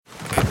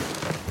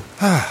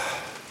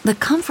The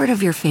comfort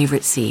of your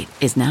favorite seat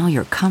is now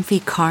your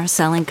comfy car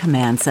selling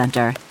command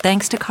center,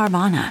 thanks to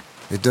Carvana.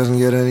 It doesn't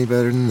get any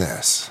better than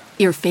this.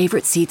 Your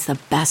favorite seat's the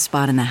best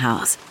spot in the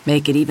house.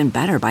 Make it even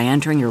better by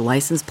entering your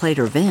license plate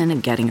or VIN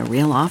and getting a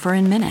real offer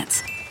in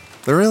minutes.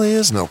 There really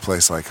is no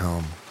place like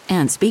home.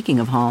 And speaking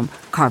of home,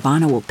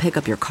 Carvana will pick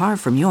up your car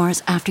from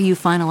yours after you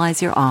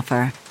finalize your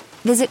offer.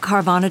 Visit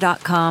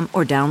Carvana.com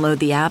or download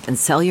the app and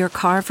sell your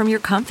car from your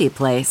comfy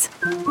place.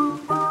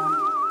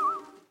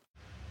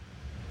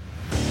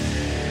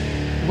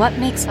 What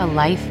makes a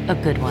life a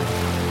good one?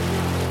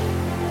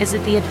 Is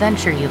it the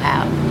adventure you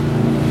have?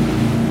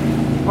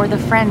 Or the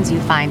friends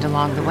you find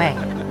along the way?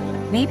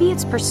 Maybe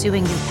it's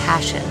pursuing your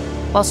passion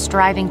while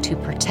striving to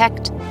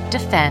protect,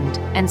 defend,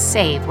 and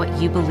save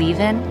what you believe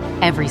in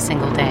every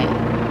single day.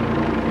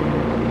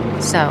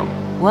 So,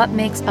 what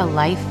makes a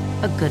life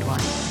a good one?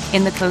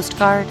 In the Coast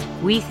Guard,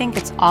 we think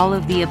it's all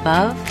of the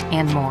above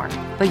and more,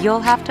 but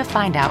you'll have to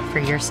find out for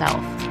yourself.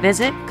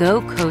 Visit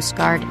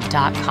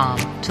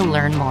gocoastguard.com to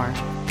learn more.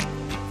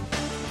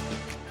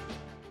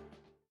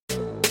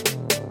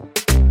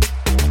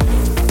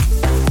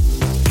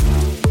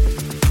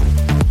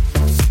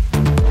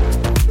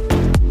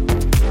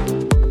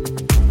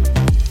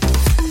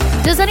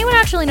 Does anyone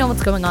actually know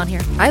what's going on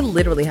here? I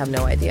literally have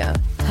no idea.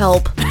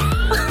 Help.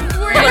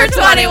 We're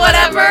 20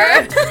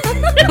 whatever.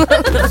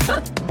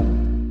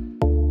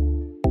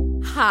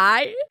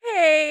 Hi.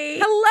 Hey.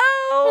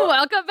 Hello.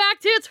 Welcome back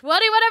to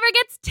 20 Whatever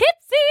Gets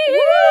Tipsy.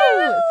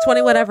 Woo!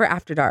 20 Whatever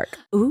After Dark.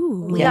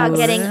 Ooh. We are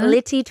getting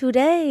litty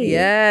today.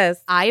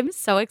 Yes. I'm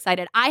so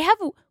excited. I have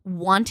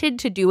wanted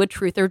to do a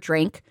truth or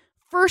drink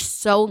for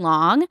so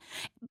long,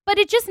 but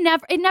it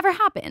never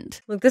happened.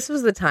 Look, this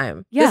was the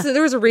time. Yeah.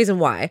 There was a reason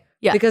why.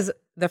 Yeah. Because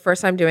the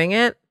first time doing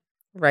it,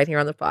 right here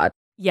on the pod.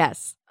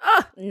 Yes.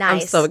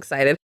 Nice. I'm so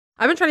excited.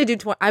 I've been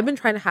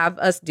trying to have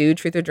us do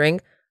Truth or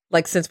Drink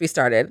like since we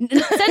started.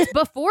 Since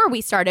before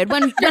we started,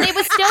 when it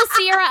was still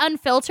Sierra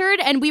Unfiltered,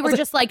 and we were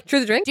just like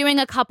Truth or Drink? doing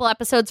a couple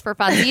episodes for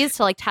funsies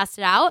to like test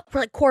it out. For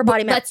like core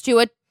body mass. Let's do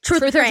a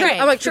truth or drink.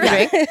 I'm like, Truth or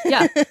Drink?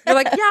 Yeah. They're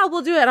like, yeah,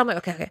 we'll do it. I'm like,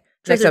 okay.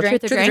 Truth or drink.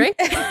 Truth or Drink?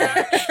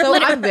 So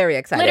I'm very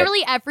excited.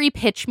 Literally every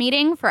pitch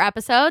meeting for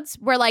episodes,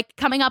 we're like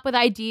coming up with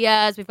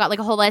ideas. We've got like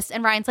a whole list,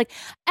 and Ryan's like,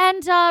 and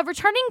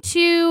returning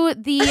to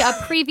the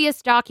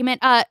previous document,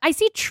 I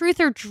see truth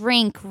or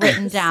drink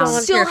written down.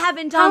 Still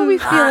haven't done How are we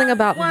feeling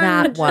about one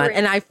that one? drink.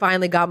 And I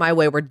finally got my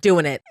way. We're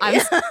doing it.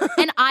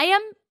 And I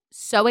am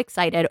so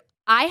excited.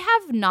 I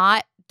have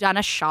not done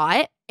a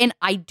shot in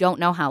I don't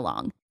know how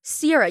long.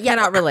 Sierra, yeah.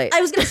 Cannot relate.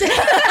 I was going to say.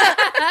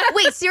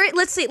 Wait, Sierra,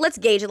 let's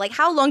gauge it. Like,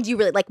 how long do you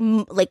really, like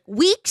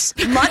weeks,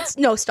 months?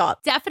 No,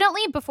 stop.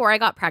 Definitely before I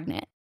got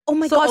pregnant. Oh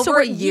my So God, so over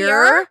we're a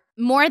year?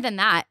 More than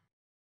that.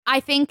 I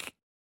think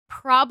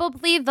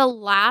probably the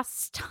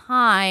last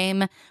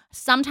time,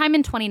 sometime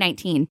in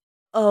 2019.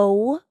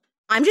 Oh,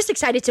 I'm just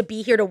excited to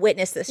be here to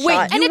witness this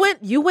shot. Wait,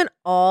 you went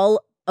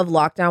all of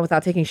lockdown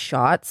without taking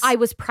shots? I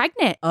was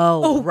pregnant.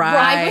 Oh, right.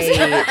 I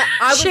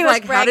was She was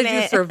like, how did you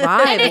pregnant.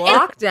 survive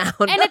lockdown?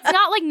 And it's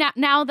not like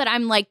now that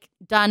I'm like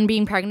done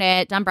being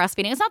pregnant, done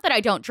breastfeeding. It's not that I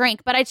don't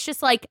drink, but it's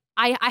just like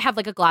I have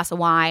like a glass of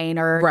wine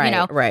or,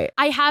 right.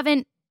 I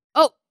haven't.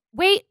 Oh,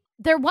 wait.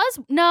 There was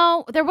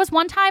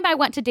one time I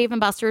went to Dave &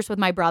 Buster's with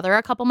my brother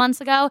a couple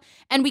months ago,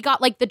 and we got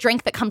like the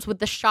drink that comes with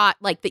the shot,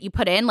 like that you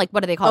put in, like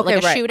what do they call it,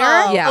 like a shooter?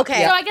 Oh, Yeah.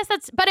 okay. So I guess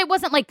but it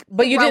wasn't like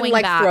But you didn't throwing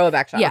like back. throw a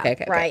back shot. Yeah.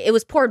 Okay. Right. It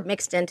was poured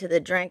mixed into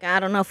the drink. I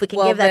don't know if we can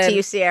Well, give that to then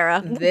you,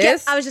 Sierra.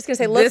 This, I was just going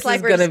to say, looks this like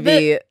is we're going to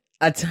be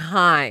a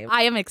time.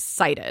 I am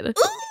excited.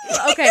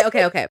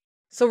 Okay.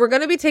 So we're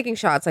going to be taking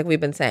shots like we've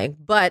been saying,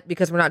 but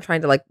because we're not trying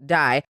to like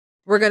die,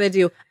 we're going to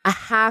do a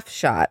half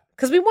shot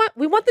because we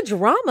want the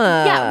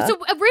drama. Yeah. So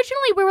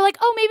originally we were like,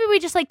 oh, maybe we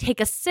just like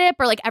take a sip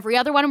or like every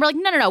other one. And we're like,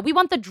 no. We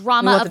want the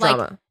drama of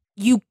like,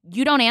 you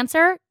don't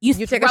answer, you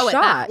take throw a it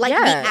shot. back. like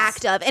Yes. the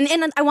act of.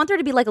 And I want there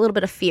to be like a little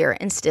bit of fear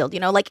instilled,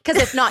 like, because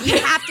if not, you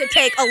have to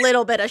take a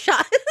little bit of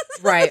shots.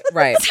 Right.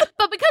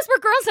 But because we're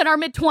girls in our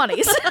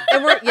mid-20s.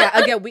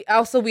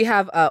 And we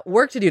have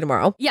work to do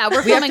tomorrow. Yeah,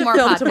 we're We have filming to more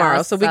film podcasts,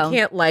 tomorrow, so we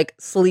can't like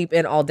sleep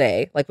in all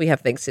day. Like we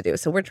have things to do.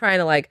 So we're trying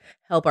to like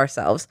help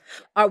ourselves.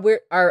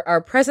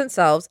 Our present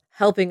selves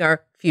helping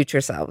our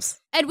future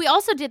selves. And we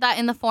also did that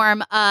in the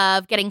form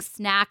of getting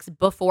snacks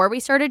before we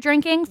started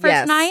drinking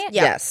first night.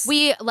 Yes.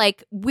 We're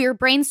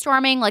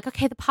brainstorming like,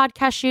 okay, the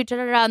podcast shoot,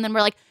 and then we're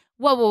like,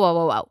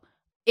 whoa.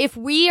 If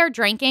we are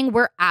drinking,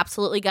 we're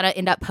absolutely going to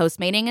end up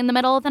postmating in the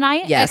middle of the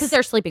night. Yes. Because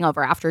they're sleeping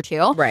over after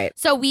too. Right.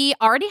 So we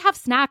already have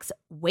snacks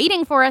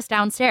waiting for us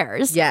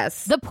downstairs.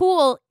 Yes. The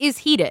pool is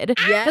heated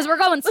because we're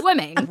going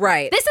swimming.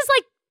 Right. This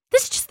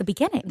is just the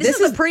beginning. This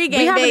is the pregame,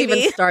 We haven't baby.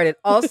 even started.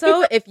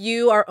 Also, if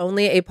you are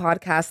only a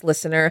podcast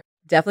listener,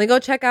 definitely go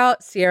check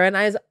out Sierra and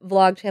I's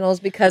vlog channels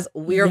because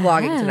we are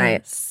vlogging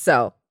tonight.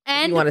 So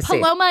And you want to see.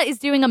 Paloma is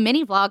doing a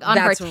mini vlog on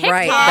That's her TikTok.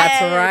 right.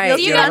 That's right. You'll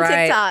see You're it on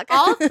right. TikTok.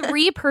 All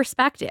three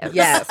perspectives.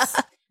 Yes.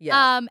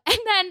 And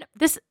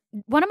then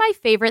one of my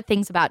favorite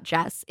things about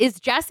Jess is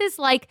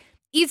like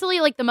easily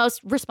like the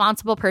most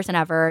responsible person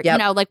ever.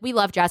 Yep. Like we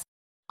love Jess.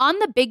 On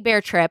the Big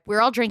Bear trip, we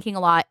were all drinking a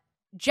lot.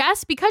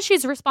 Jess, because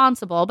she's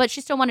responsible, but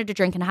she still wanted to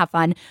drink and have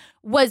fun,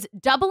 was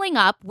doubling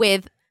up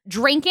with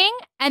drinking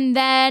and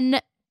then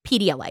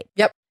Pedialyte.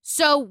 Yep.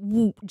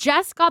 So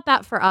Jess got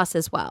that for us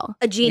as well.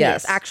 A genius,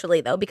 Yes.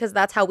 actually, though, because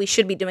that's how we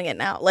should be doing it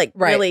now. Like,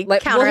 Right. really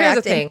Like, well, here's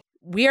the counteracting. thing.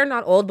 We are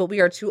not old, but we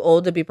are too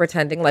old to be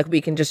pretending like we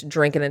can just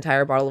drink an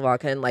entire bottle of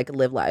vodka and like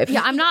live life.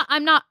 Yeah, I'm not,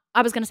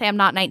 I was going to say I'm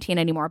not 19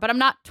 anymore, but I'm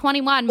not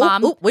 21, Ooh,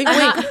 Mom. ooh, wink, I'm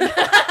wink. not-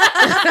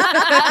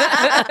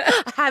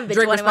 I have been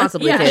Drink 21.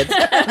 responsibly, Yeah. kids.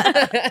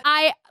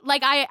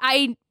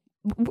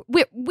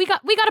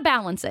 we got to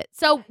balance it.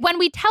 So when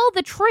we tell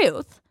the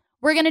truth,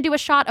 we're going to do a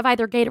shot of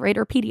either Gatorade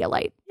or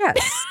Pedialyte.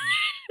 Yes.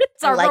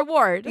 It's our like-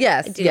 reward.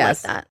 Yes. I do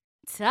yes. like that.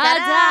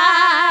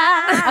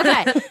 Ta-da!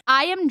 Okay,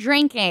 I am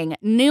drinking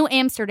New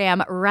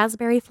Amsterdam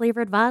raspberry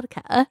flavored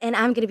vodka. And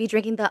I'm going to be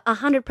drinking the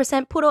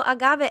 100% puro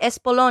agave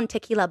Espolón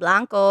tequila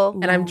blanco.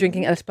 And I'm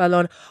drinking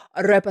Espolón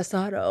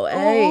Reposado.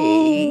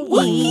 Hey.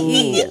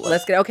 Ooh.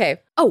 Let's get okay.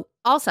 Oh,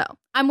 also,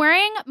 I'm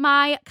wearing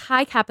my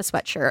Chi Kappa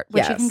sweatshirt,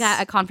 which you can Yes. get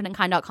at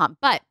confidentkind.com.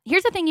 But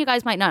here's the thing you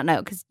guys might not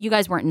know, because you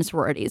guys weren't in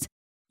sororities.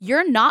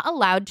 You're not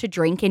allowed to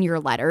drink in your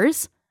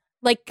letters.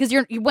 Like, because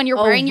when you're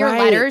Oh, wearing your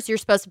right. letters, you're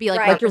supposed to be like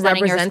Right. You're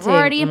representing your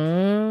sorority.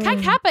 Mm. Chi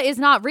Kappa is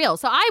not real,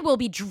 so I will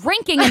be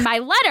drinking in my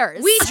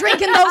letters. We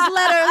drinking those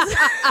letters.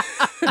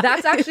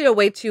 That's actually a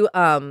way to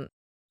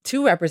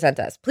represent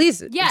us.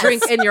 Please Yes.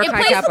 drink in your And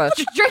Chi please Kappa.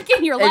 Drink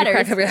in your In your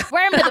letters. Chi Kappa.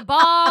 Wear them to the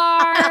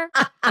bar.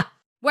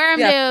 Wear them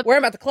Yeah. to. Wear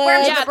them at the club. Wear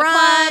 'em to Yeah, the the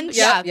brunch.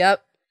 club. Yeah.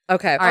 Yep.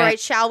 Okay. All right,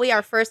 shall we?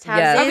 Our first half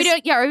Yes. Are we is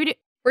doing? Yeah, are we doing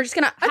we're just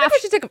gonna I think we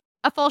should take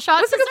a full shot?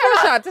 let's to take a full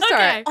start? shot to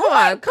start. Okay. Come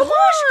on. Come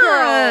gosh,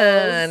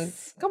 on.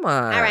 girls. Come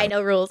on. All right,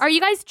 no rules. Are you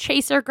guys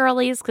chaser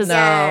girlies? Because No.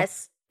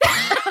 Yes.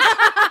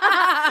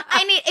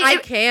 I need. I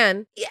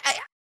can.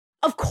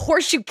 Of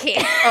course you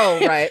can.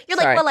 Oh, right. You're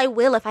Sorry. like, well, I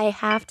will if I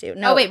have to.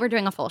 No. Oh wait, we're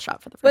doing a full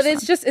shot for the first But one.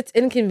 it's just it's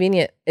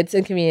inconvenient. It's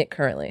inconvenient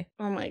currently.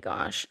 Oh my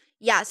gosh.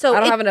 Yeah. So I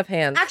don't it- have enough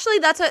hands. Actually,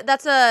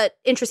 that's a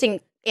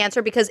interesting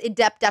answer because it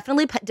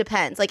definitely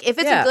depends. Like if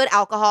it's Yeah. a good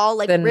alcohol,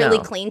 like Then really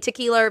no. clean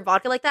tequila or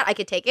vodka like that, I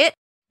could take it.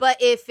 But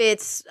if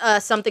it's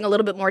something a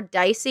little bit more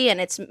dicey and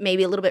it's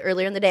maybe a little bit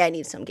earlier in the day, I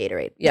need some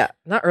Gatorade. Yeah,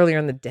 not earlier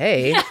in the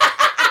day.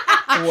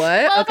 What?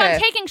 Well, if Okay. I'm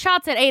taking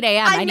shots at 8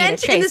 a.m., I need a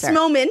meant in this chaser.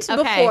 moment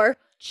Okay. before.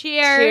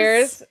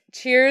 Cheers.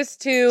 Cheers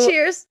to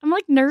Cheers. I'm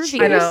like nervy.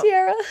 I know.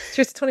 Sierra.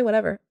 Cheers to 20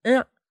 whatever.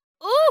 Yeah.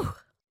 Ooh.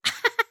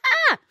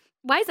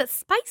 Why is it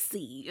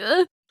spicy?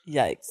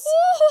 Yikes.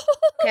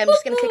 Okay, I'm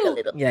just gonna take a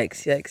little.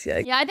 Yikes, yikes,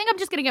 yikes. Yeah, I think I'm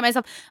just gonna get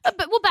myself.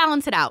 But we'll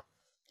balance it out.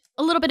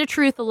 A little bit of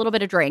truth, a little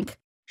bit of drink.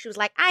 She was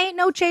like, I ain't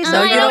no chaser. No,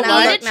 No, I you don't don't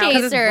need like a it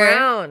because it's chaser.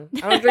 brown.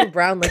 I don't drink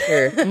brown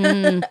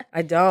liquor.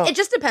 I don't. It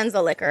just depends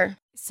the liquor.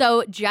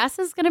 So Jess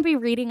is gonna be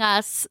reading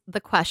us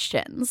the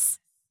questions.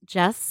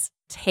 Jess,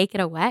 take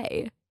it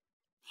away.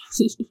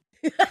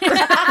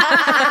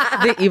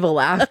 The evil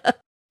laugh.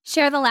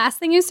 Share the last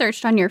thing you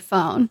searched on your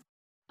phone.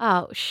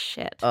 Oh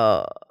shit.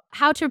 Oh,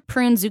 How to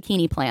prune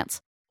zucchini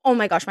plants. Oh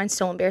my gosh, mine's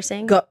so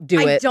embarrassing. go do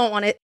I it. don't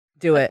want it.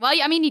 Do it. Well,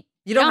 I mean,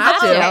 You don't don't have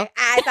have to. to. Okay,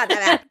 I thought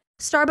that.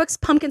 Starbucks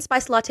pumpkin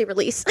spice latte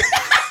release.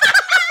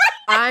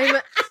 I'm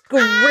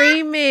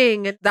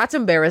screaming. That's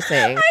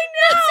embarrassing.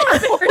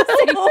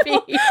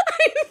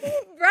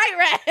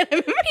 Right.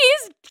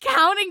 he's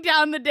counting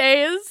down the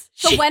days.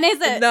 So when is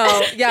it?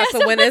 No. Yeah.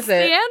 So when is what's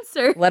the it?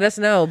 answer? Let us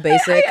know.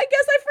 Basic. I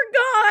guess I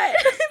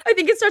forgot. I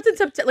think it starts in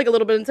September, like a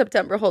little bit in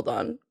September. Hold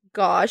on.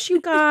 Gosh, you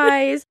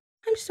guys.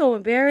 I'm so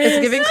embarrassed.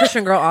 It's giving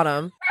Christian girl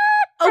autumn.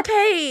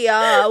 Okay.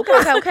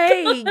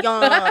 Okay.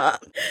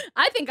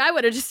 I think I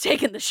would have just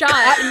taken the shot.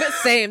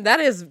 Same. That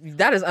is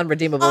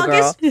unredeemable,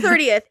 August girl.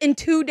 30th in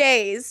 2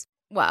 days.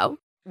 Wow.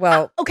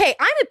 Well, Okay,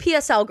 I'm a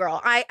PSL girl.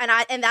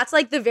 And that's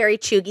like the very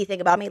chuggy thing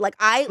about me. Like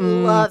I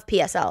Mm. love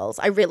PSLs.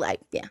 I really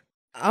like. Yeah.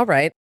 all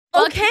right.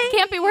 Well, Okay. it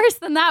can't be worse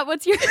than that.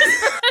 What's your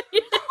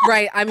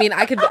Right. I mean,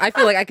 I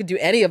feel like I could do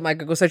any of my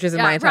Google searches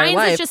in my entire Ryan's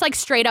life. is just like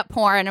straight up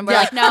porn, and we're Yeah.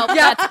 like, no,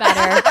 Yeah. that's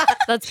better.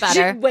 That's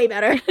better. Way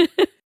better.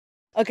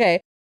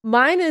 Okay.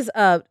 Mine is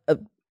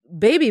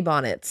baby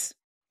bonnets.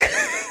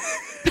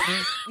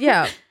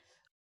 Yeah.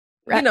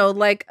 You know,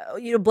 like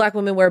black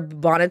women wear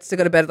bonnets to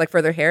go to bed like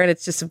for their hair, and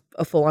it's just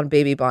a full on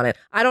baby bonnet.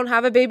 I don't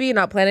have a baby,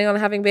 not planning on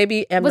having a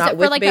baby, am Was not it for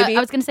with like baby. I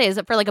was gonna say, is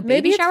it for like a Maybe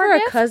baby it's shower for a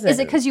gift? cousin. Is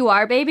it because you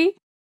are baby?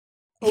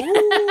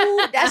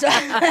 Ooh, that's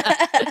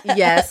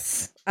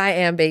Yes, I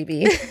am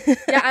baby.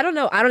 Yeah, I don't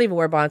know. I don't even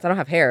wear bonnets. I don't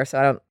have hair,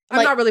 so I'm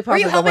Like, not really Were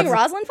you positive. on helping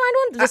what's- Rosalind find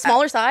one? The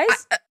smaller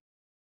size?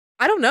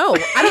 I don't know.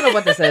 I don't know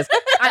what this is.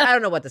 I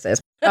don't know what this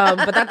is.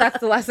 But that's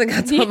the last thing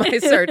that's on my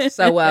search.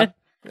 So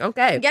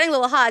okay, I'm getting a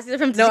little hot. It's either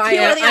from No, I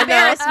tequila am. or the I know.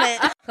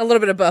 embarrassment. a little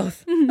bit of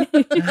both.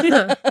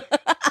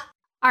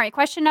 All right,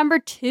 question number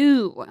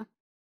 2.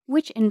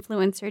 Which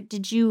influencer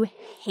did you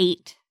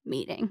hate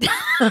meeting?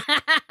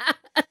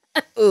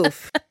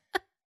 Oof.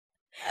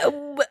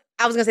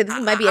 I was gonna say this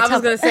might be a I tough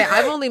was gonna one. say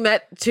I've only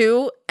met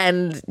 2,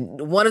 and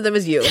one of them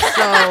is you.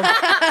 So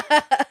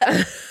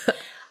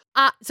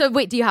So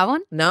wait, do you have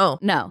one? no,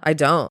 No. I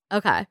don't.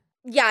 Okay.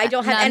 Yeah, I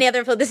don't have None. any other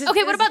info. This is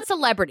Okay, what about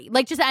celebrity?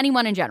 Like just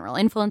anyone in general,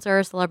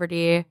 influencer,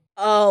 celebrity.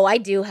 Oh, I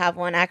do have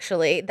one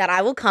actually that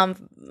I will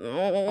come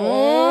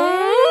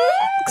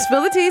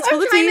Spill the tea. Spill I'm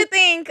the trying tea. to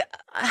think.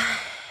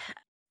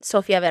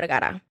 Sofia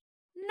Vergara.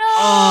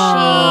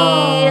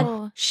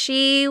 No.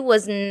 She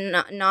was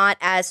not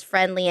as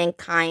friendly and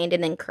kind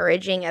and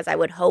encouraging as I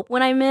would hope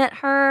when I met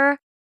her.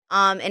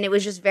 And it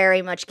was just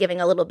very much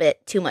giving a little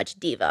bit too much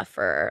diva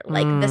for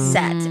like the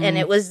set. And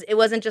it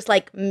wasn't just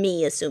like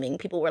me assuming.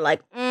 People were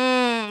like,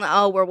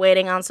 oh, we're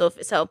waiting on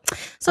Sophia. So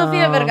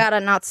Sofia Vergara,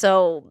 not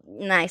so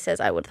nice as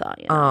I would thought.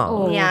 You know?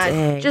 Oh, yeah.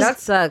 dang. Just That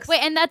sucks.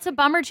 Wait, and that's a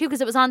bummer too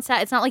because it was on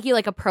set. It's not like you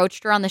like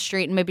approached her on the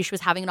street and maybe she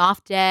was having an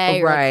off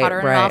day or like, Right, caught her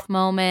in an right. off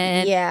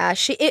moment. yeah,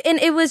 and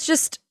it was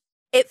just,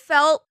 it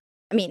felt,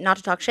 I mean, not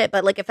to talk shit,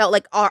 but like it felt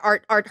like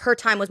her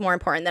time was more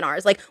important than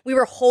ours. Like we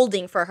were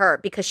holding for her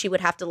because she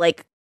would have to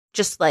like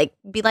just like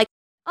be like,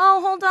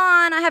 oh, hold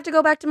on, I have to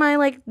go back to my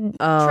like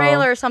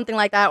trailer or something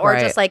like that, or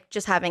right.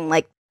 just having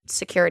like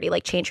security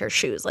like change her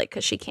shoes, like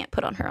because she can't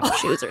put on her own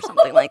shoes or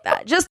something like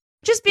that. Just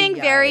being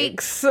very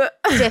Yikes.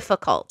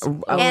 difficult,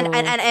 and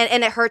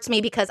it hurts me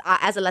because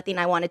as a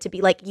Latina, I wanted to be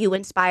like, you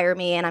inspire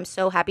me, and I'm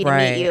so happy to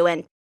Right. meet you,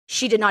 and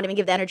she did not even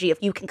give the energy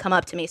if you can come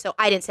up to me, so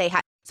I didn't say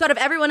hi. So out of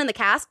everyone in the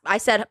cast, I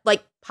said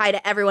like hi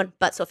to everyone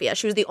but Sofia.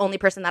 She was the only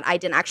person that I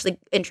didn't actually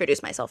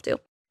introduce myself to.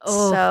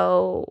 Oh.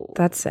 So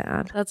That's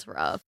sad. That's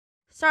rough.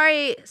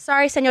 sorry,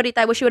 señorita.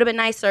 I wish you would have been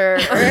nicer.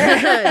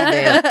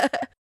 Damn.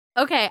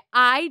 Okay,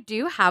 I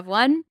do have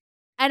one.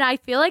 And I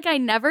feel like I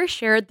never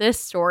shared this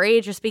story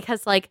just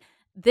because, like,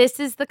 this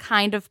is the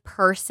kind of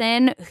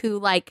person who,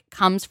 like,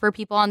 comes for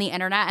people on the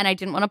internet. And I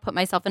didn't want to put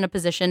myself in a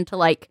position to,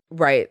 like,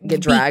 Right. Get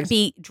dragged.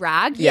 Be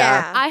dragged.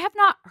 Yeah. I have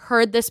not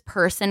heard this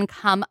person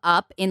come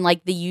up in,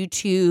 like, the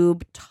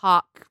YouTube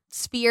talk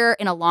sphere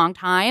in a long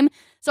time.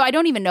 So I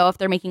don't even know if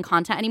they're making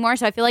content anymore.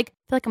 So I feel like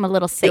I'm a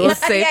little safe. It was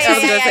safe. I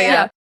was gonna say,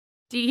 yeah.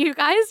 Do you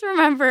guys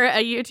remember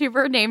a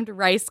YouTuber named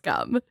Rice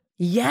Gum?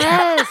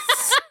 Yes.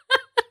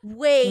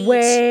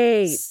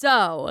 Wait.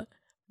 So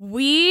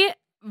we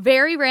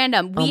very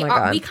random. Oh my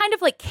God. We kind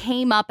of like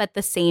came up at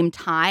the same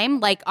time.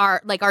 Like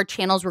our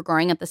channels were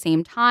growing at the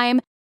same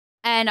time.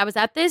 And I was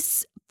at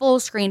this full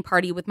screen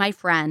party with my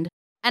friend.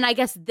 And I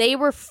guess they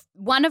were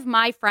one of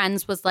my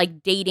friends was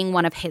like dating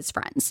one of his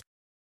friends.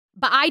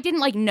 But I didn't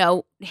like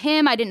know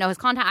him. I didn't know his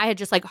content. I had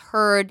just like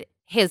heard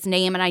his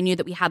name and I knew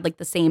that we had like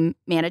the same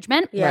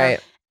management. Yeah. Right.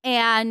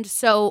 And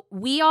so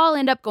we all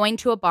end up going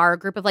to a bar, a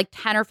group of like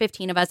 10 or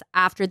 15 of us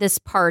after this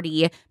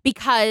party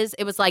because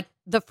it was like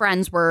the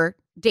friends were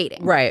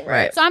dating.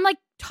 Right. So I'm like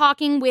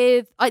talking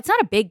with, it's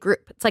not a big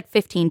group. It's like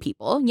 15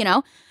 people, you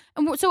know?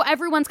 And so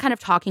everyone's kind of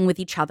talking with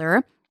each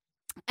other.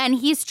 And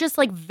he's just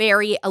like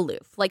very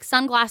aloof, like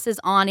sunglasses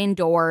on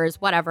indoors,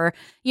 whatever,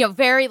 you know,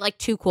 very like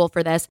too cool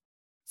for this.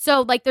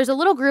 So like there's a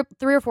little group,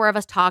 3 or 4 of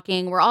us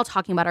talking. We're all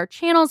talking about our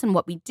channels and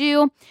what we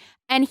do.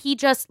 And he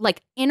just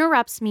like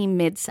interrupts me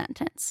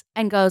mid-sentence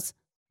and goes,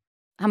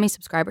 how many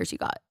subscribers you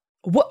got?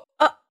 What?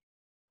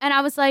 And I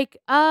was like,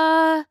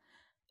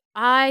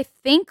 I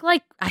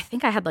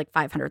think I had like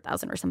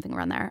 500,000 or something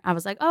around there. I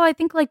was like, oh, I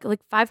think like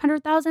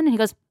 500,000. And he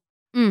goes,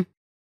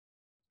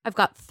 I've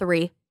got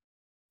 3.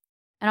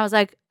 And I was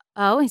like,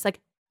 oh, and he's like,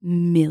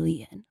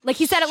 million. Like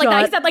he said it like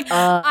that. He said like,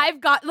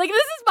 I've got like,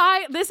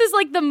 this is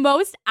like the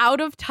most out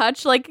of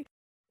touch like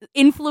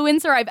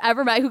influencer I've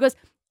ever met who goes,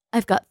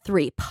 I've got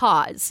 3.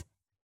 Pause.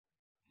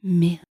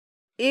 Million.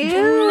 Ew.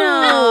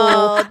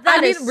 No, that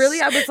I mean, is-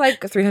 really? I was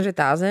like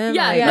 300,000.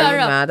 Yeah, Like, no, are you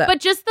no. mad that- But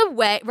just the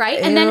way, right?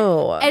 And then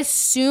Ew. as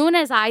soon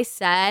as I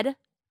said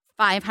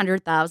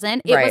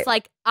 500,000, it Right. was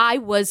like I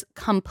was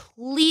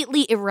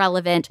completely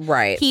irrelevant.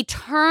 Right. He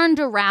turned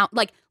around,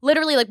 like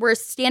literally, like we're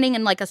standing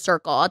in like a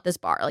circle at this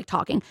bar, like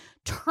talking,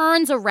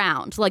 turns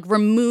around, like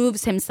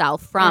removes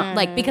himself from,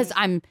 like, because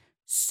I'm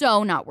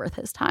so not worth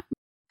his time.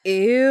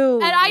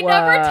 Ew. And I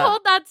never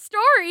told that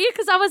story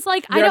because I was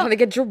like, You're I not don't. gonna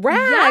get dragged.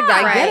 Yeah,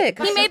 I get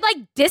it. He made like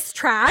diss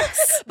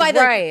tracks. by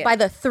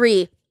the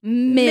 3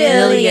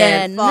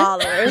 million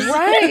followers.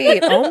 Right.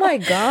 Oh my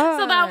God.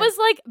 So that was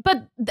like,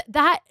 but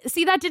that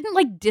didn't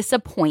like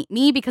disappoint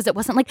me because it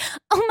wasn't like,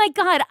 oh my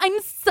God, I'm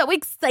so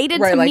excited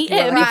Right, to like, meet you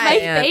him. He's my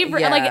understand. favorite.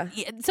 Yeah.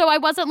 Like, so I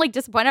wasn't like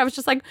disappointed. I was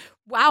just like,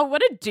 wow,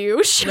 what a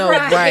douche. No,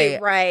 right.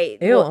 Right.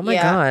 Ew. Well, Oh my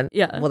yeah. God.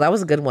 Yeah. Well, that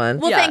was a good one.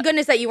 Well, Yeah. thank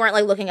goodness that you weren't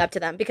like looking up to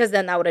them because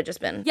then that would have just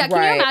been. Yeah, can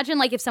Right. you imagine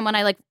like if someone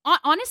I like,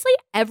 honestly,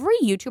 every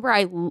YouTuber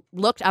I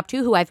looked up to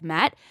who I've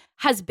met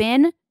has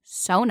been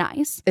so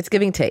nice. It's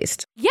giving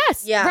taste.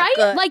 Yes. Yeah, Right?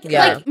 good. Like,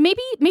 Yeah. like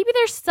maybe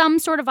there's some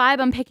sort of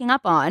vibe I'm picking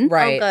up on.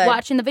 Right. good.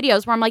 Watching the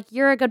videos where I'm like,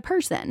 you're a good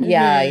person.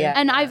 Yeah. Mhm. Yeah.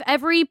 And I've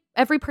every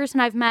person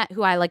I've met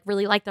who I like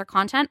really like their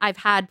content, I've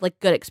had like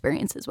good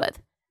experiences with.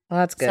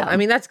 Well, that's good. So. I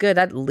mean, that's good.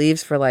 That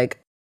leaves for like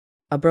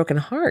a broken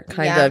heart,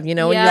 kind Yeah. of. You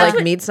know, when Yeah. you That's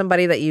like meet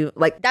somebody that you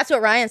like. That's what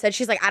Ryan said.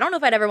 She's like, I don't know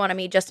if I'd ever want to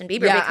meet Justin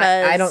Bieber Yeah,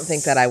 because I don't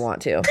think that I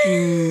want to.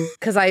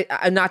 Because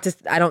I'm not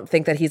just, I don't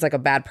think that he's like a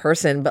bad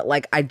person, but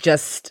like I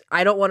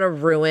don't want to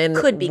ruin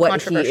Could be what he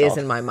controversial. is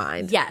in my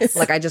mind. Yes.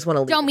 Like I just want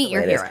to Don't meet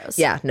your heroes.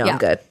 Yeah, no, Yeah. I'm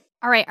good.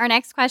 All right, our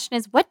next question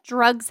is what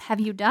drugs have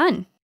you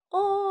done?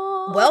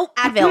 Well,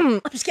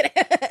 Advil. I'm just kidding.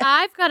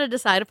 I've got to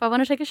decide if I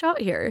want to take a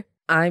shot here.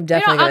 I'm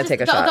definitely going to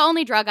take a shot. The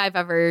only drug I've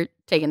ever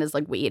taken is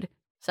like weed.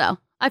 So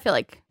I feel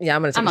like Yeah,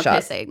 I'm going to take I'm a shot.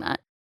 okay saying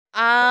that.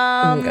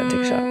 I'm gonna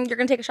take a shot. You're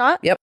gonna take a shot?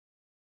 Yep.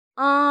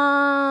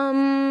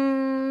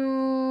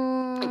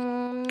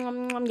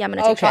 Yeah, I'm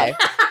gonna take a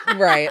shot.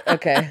 Right.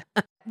 Okay.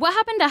 What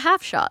happened to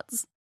half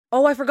shots?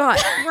 Oh, I forgot.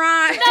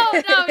 Right.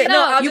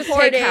 No, I'll you just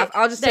poured take it. half.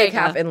 I'll just There take you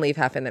half go. and leave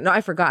half in there. No,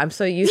 I forgot. I'm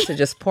so used to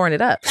just pouring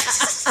it up.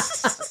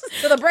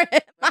 To the brim.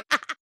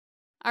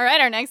 All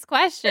right, our next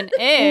question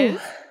is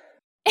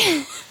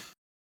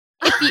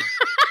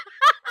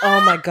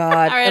Oh my God.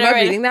 All right, Am all I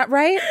right. reading that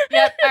right?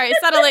 Yep. All right,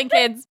 settle in,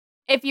 kids.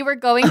 If you were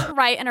going to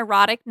write an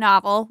erotic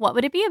novel, what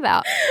would it be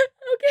about?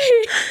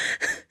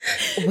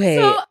 Okay. Wait.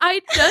 So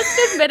I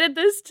just admitted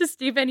this to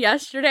Stephen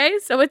yesterday,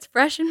 so it's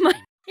fresh in my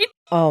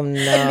Oh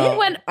no.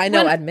 When- I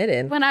know, when-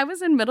 admitted. When I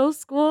was in middle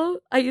school,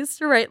 I used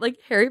to write like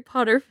Harry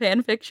Potter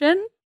fan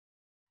fiction.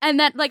 And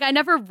that like I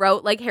never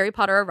wrote like Harry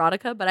Potter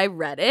erotica, but I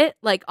read it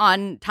like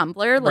on Tumblr.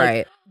 Like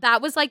Right.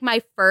 that was like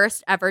my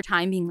first ever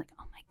time being like,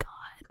 oh my God.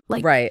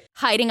 Like Right.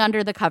 hiding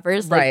under the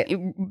covers. Right.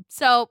 Like,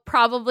 so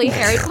probably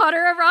Harry Potter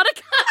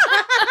erotica.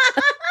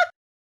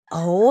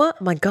 Oh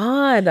my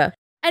God.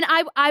 And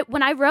I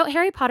when I wrote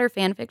Harry Potter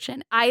fan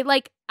fiction, I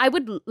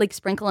would like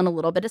sprinkle in a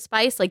little bit of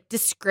spice, like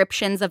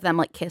descriptions of them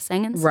like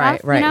kissing and stuff.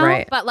 Right, you know?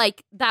 right. But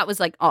like that was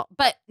like all.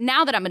 But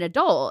now that I'm an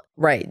adult,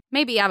 Right.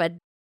 maybe I would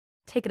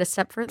take it a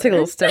step further. Take a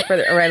little step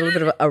further. All right, a little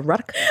bit of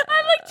erotic.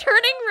 I'm like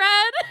turning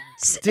red.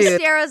 Dude.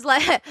 Sierra's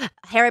like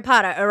Harry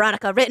Potter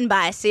erotica written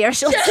by Sierra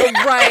Schultz.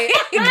 Right.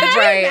 Could you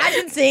Right.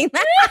 imagine seeing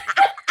that?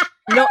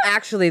 No,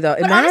 actually though,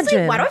 But imagine.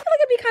 honestly, why do I feel like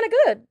it'd be kind of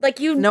good? Like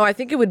you. No, I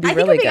think it would be I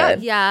think really it'd be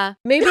good. Yeah.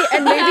 Maybe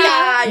and maybe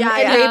Yeah.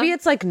 and maybe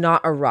it's like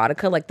not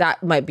erotica, like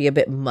that might be a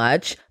bit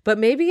much, but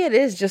maybe it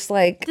is just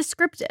like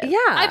Descriptive.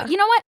 Yeah. You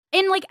know what?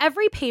 In like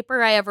every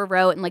paper I ever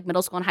wrote in like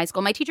middle school and high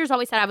school, my teachers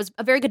always said I was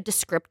a very good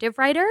descriptive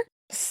writer.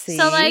 see?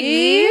 So like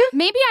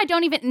maybe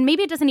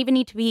it doesn't even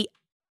need to be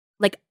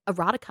like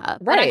erotica,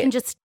 but I Right. can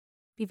just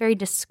be very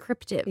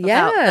descriptive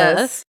about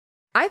Yes.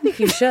 I think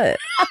you should.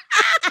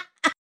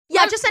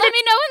 Yeah, just let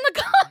me know in the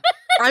comments.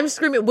 I'm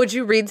screaming, would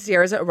you read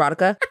Sierra's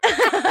erotica?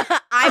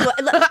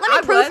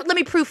 Let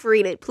me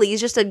proofread it,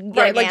 please, just to get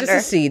Right, a like gander.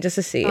 just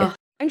to see. Oh.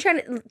 I'm trying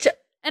to.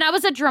 And I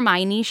was a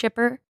Dramini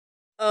shipper.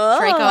 Oh,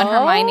 Draco and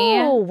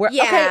Hermione.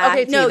 Yeah.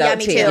 Tea, No, though, yeah,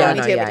 me tea. too. Yeah, Me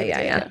no, too, yeah, me too, yeah,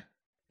 me yeah. too.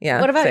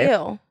 Yeah. What about same.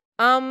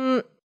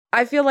 you?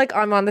 I feel like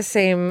I'm on the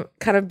same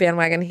kind of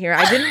bandwagon here.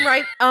 I didn't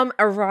write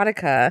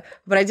erotica,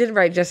 but I did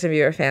write Justin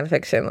Bieber fan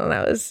fiction when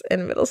I was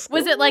in middle school.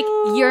 Was it like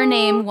your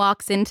name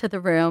walks into the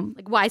room,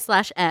 like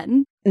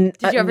Y/N? Did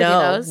you ever do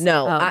those?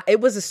 No, Oh.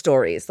 it was a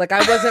stories. Like I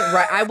wasn't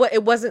right.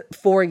 It wasn't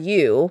for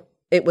you.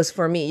 It was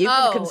for me. You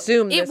can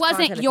consume. It this wasn't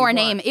content if your you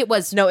name. want. It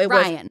was No, it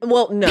Ryan. was.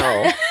 Well,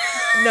 no,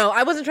 no.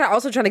 I wasn't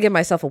also trying to give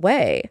myself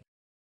away.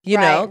 You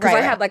Right, know, because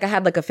right, I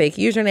had like a fake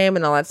username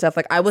and all that stuff.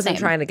 Like I wasn't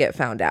Same. trying to get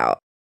found out.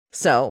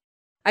 So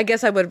I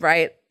guess I would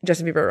write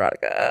Justin Bieber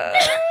erotica.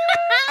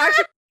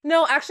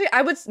 Actually,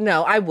 I would.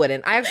 No, I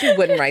wouldn't. I actually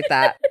wouldn't write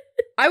that.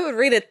 I would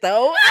read it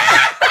though.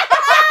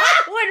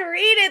 Would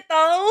read it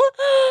though.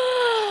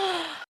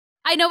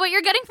 I know what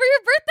you're getting for your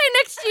birthday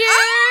next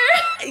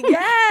year.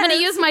 Yes. I'm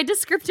gonna use my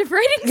descriptive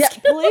writing Yeah,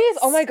 skills. please.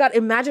 Oh my God.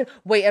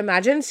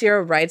 Imagine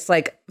Sierra writes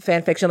like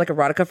fan fiction, like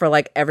erotica for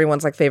like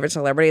everyone's like favorite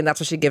celebrity, and that's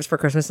what she gives for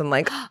Christmas and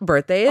like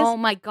birthdays. Oh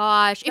my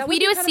gosh. That If we would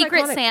do be a kind of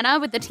Secret iconic. Santa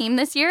with the team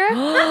this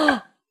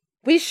year,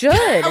 We should.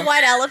 A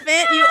white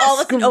elephant. You all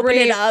of a sudden open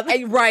it Scream. up.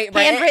 Right.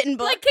 Handwritten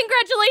book. like,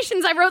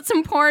 congratulations, I wrote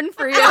some porn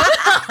for you.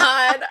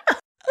 God.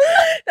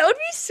 That would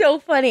be so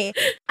funny.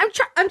 I'm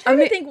trying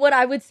to think what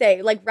I would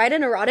say. Like write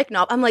an erotic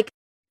novel. I'm like,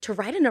 to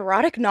write an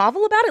erotic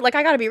novel about it? Like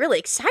I got to be really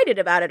excited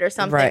about it or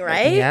something,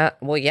 right? Yeah.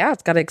 Well, yeah,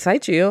 it's got to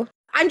excite you.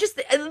 I'm just,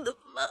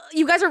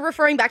 you guys are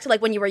referring back to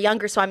like when you were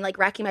younger, so I'm like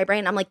racking my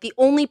brain. I'm like the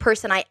only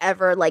person I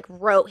ever like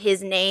wrote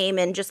his name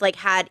and just like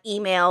had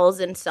emails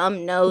and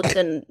some notes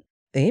and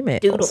Emails.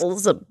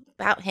 doodles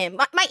about him.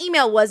 My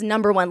email was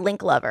 #1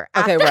 link lover.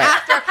 Okay, after,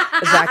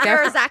 right.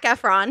 After Zac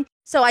Efron.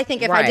 So I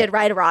think if I Right. did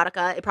write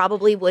erotica, it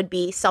probably would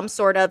be some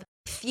sort of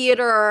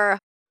theater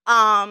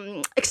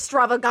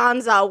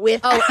extravaganza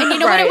with. Oh, and you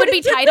know what it Right. would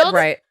be titled?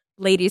 Right.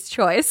 Ladies'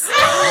 Choice.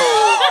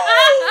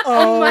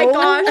 Oh my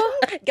gosh.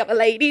 Got my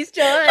ladies'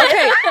 choice.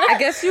 Okay. I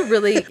guess you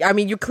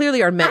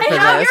clearly are meant for I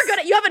know this. you're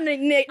good. You have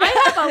I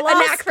have a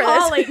lost knack for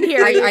calling this.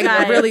 here, you I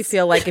guys. really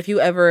feel like if you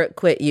ever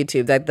quit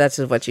YouTube, that's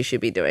just what you should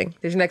be doing.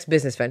 There's your next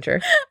business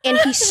venture. And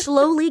he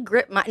slowly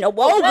gripped my. No,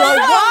 whoa, whoa,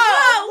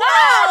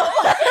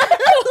 whoa.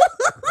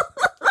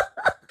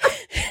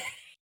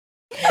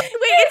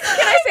 Wait, can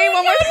I say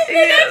one more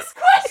thing? Next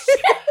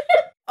question.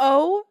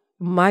 Oh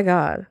my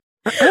God.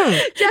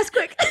 Just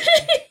quick.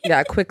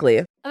 Yeah,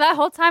 quickly. That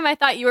whole time I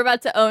thought you were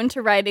about to own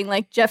to writing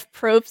like Jeff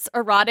Probst's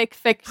erotic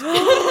fiction. And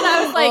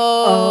I was like,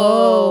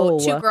 Oh.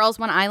 Two Girls,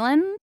 One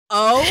Island.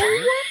 Oh,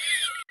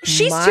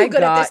 She's my too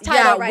good God. at this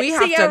title, Yeah, right? we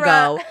have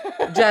Sierra. to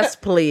go.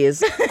 Just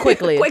please,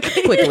 quickly.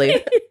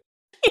 Quickly.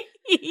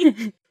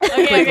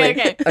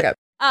 okay. Okay.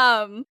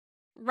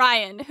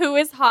 Ryan, who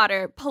is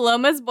hotter,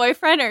 Paloma's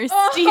boyfriend or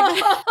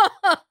Steven?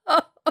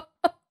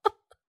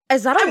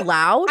 Is that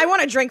allowed? I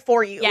want to drink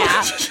for you.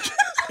 Yeah.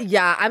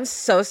 Yeah, I'm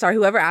so sorry.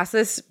 Whoever asked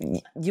this,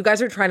 you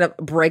guys are trying to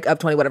break up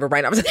 20 whatever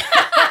right now.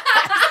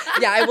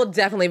 Yeah, I will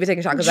definitely be taking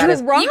a shot because that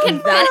is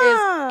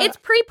It's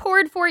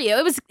pre-poured for you.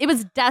 It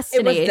was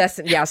destiny. It was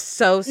destiny. Yeah,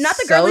 so Not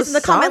the girlies in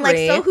the comment like,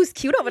 so who's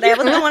cute over there?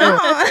 What's going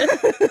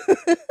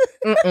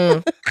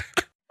on?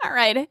 All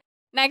right.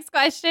 Next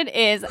question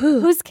is,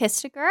 who's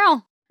kissed a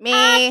girl? Me.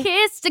 I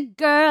kissed a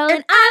girl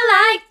and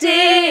I liked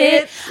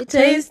it. It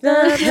tastes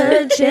of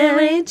her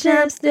cherry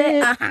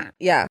chapstick.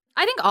 Yeah,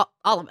 I think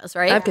all of us,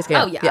 right? I've kissed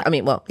Gail. Oh yeah. I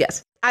mean, well,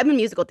 yes, I'm in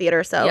musical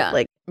theater, so Yeah.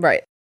 like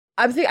right.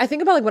 I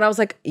think about like when I was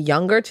like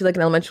younger, to like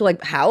an elementary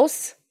like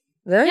house.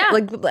 Right? Yeah.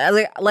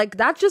 Like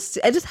that just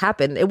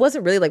happened. It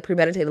wasn't really like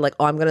premeditated. Like,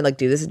 oh, I'm gonna like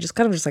do this. It just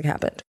kind of just like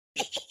happened.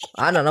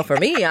 I don't know. For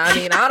me, I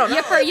mean, I don't know.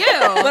 Yeah, for you.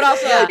 But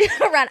also,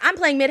 Ron, I'm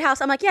playing mid house.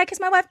 I'm like, yeah, I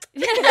kissed my wife.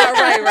 yeah,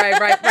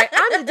 right.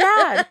 I'm the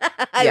dad.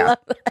 I Yeah. love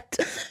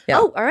that. Yeah.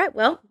 Oh, all right.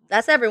 Well,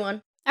 that's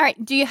everyone. All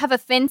right. Do you have a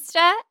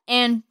Finsta?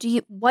 And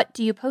what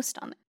do you post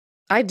on there?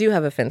 I do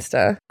have a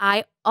Finsta.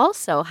 I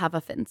also have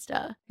a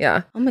Finsta.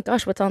 Yeah. Oh my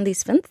gosh, what's on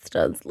these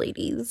Finstas,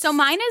 ladies? So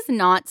mine is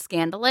not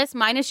scandalous.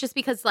 Mine is just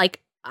because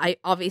like I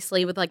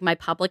obviously with like my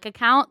public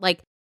account,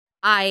 like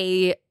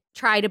I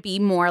try to be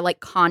more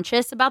like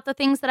conscious about the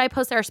things that I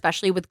post there,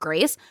 especially with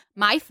Grace.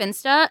 My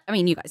Finsta, I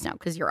mean, you guys know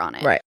because you're on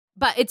it. Right.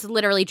 But it's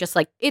literally just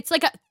like, it's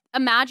like,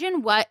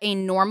 imagine what a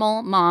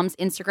normal mom's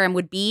Instagram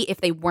would be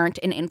if they weren't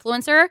an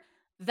influencer.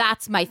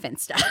 That's my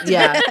Finsta.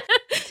 Yeah.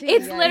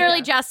 It's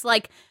literally just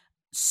like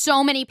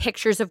so many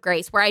pictures of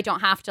Grace where I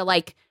don't have to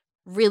like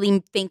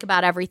really think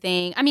about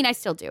everything. I mean, I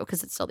still do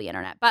because it's still the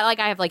internet, but like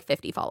I have like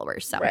 50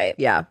 followers. So right.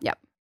 Yeah. Yep.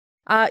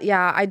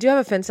 Yeah, I do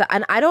have a Finsta,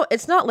 and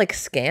it's not like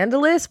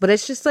scandalous, but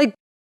it's just like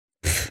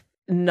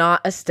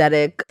not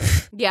aesthetic.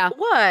 Yeah.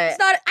 What? It's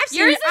not. I've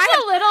seen. Yours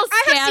is a little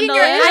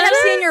scandalous. I have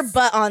seen your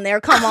butt on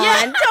there. Come on.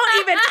 Don't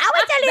even. I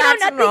would tell you That's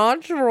nothing.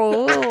 not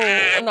true.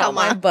 Not Come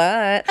my on.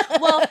 butt.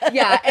 Well,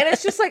 yeah, and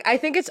it's just like I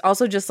think it's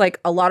also just like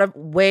a lot of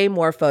way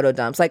more photo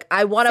dumps. Like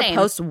I want to Same.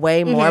 post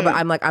way more,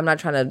 Mhm. but I'm not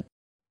trying to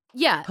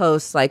Yeah.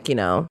 post like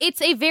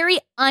It's a very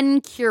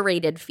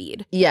uncurated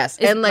feed. yes,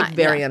 Is and like mine,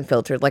 very yeah.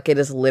 unfiltered. Like it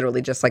is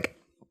literally just like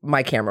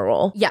my camera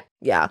roll. Yeah.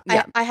 Yeah.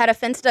 I had a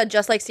Finsta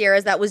just like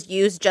Sierra's that was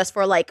used just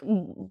for like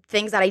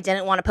things that I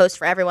didn't want to post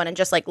for everyone and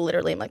just like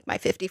literally like my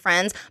 50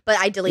 friends. But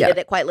I deleted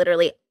it quite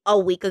literally a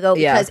week ago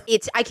Yeah.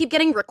 because I keep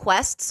getting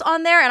requests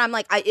on there and I'm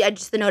like, I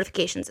just the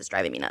notifications is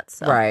driving me nuts.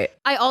 So. Right.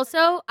 I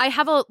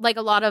have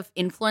a lot of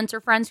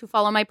influencer friends who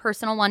follow my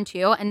personal one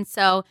too. And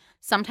so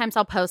sometimes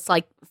I'll post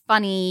like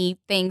funny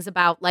things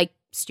about like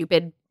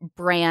stupid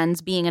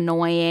brands being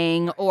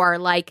annoying or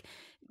like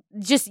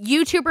just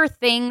YouTuber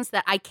things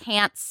that I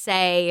can't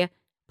say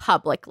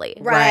publicly.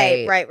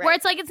 Right. Where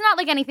it's like, it's not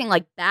like anything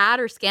like bad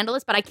or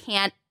scandalous, but I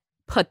can't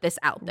put this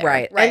out there.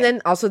 Right. And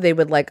then also they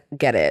would like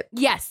get it.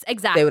 Yes,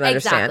 exactly. They would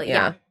understand. Exactly,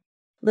 Yeah.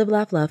 Live,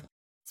 laugh, love.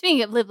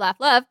 Speaking of live, laugh,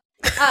 love,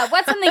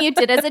 what's something you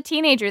did as a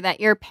teenager that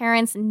your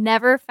parents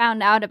never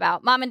found out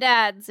about? Mom and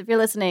dads, if you're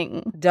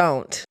listening.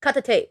 Don't. Cut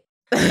the tape.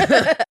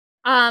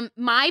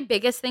 My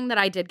biggest thing that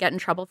I did get in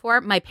trouble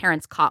for, my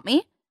parents caught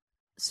me.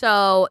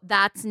 So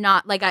that's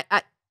not like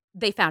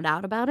they found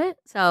out about it.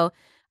 So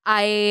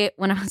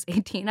when I was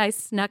 18, I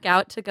snuck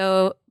out to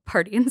go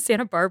party in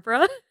Santa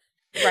Barbara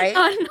Right.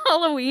 on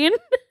Halloween.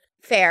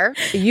 Fair.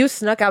 You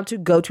snuck out to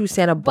go to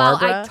Santa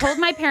Barbara? Well, I told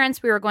my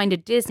parents we were going to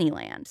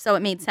Disneyland. So it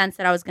made sense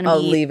that I was going to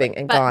be leaving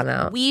and but gone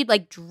out. We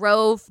like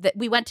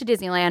we went to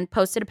Disneyland,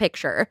 posted a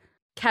picture,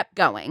 kept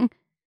going,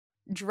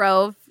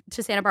 drove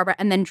to Santa Barbara,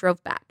 and then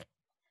drove back.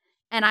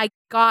 And I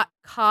got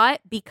caught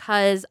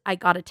because I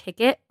got a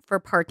ticket for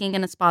parking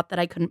in a spot that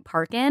I couldn't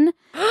park in.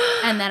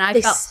 And then I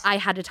felt I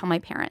had to tell my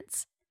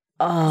parents.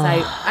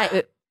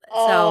 Oh.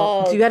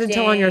 So you had to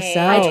tell on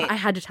yourself. I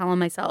had to tell on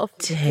myself.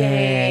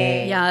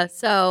 Dang. Yeah.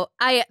 So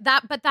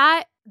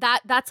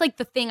that's like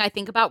the thing I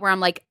think about where I'm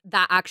like,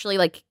 that actually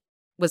like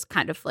was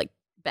kind of like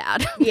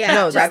bad. Yeah.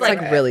 No, just that's like-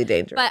 like really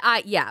dangerous. But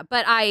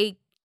I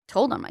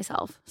told on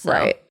myself. So.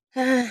 Right.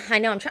 I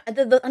know. I'm trying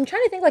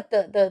to think like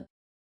the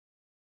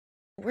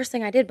worst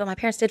thing I did, but my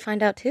parents did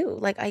find out too.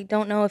 Like I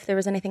don't know if there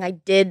was anything I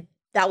did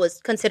that was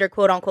considered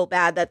quote unquote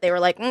bad that they were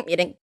like, you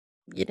didn't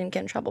get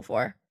in trouble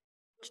for.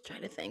 Just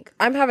trying to think.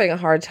 I'm having a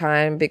hard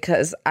time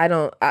because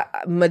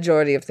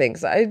majority of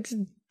things I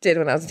did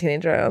when I was a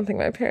teenager, I don't think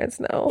my parents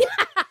know.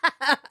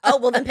 Oh,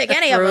 well then pick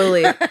any of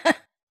Truly. them.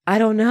 I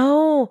don't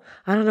know.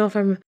 I don't know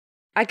if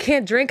I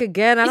can't drink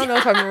again. I don't know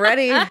if I'm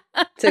ready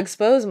to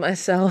expose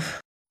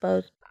myself.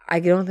 But I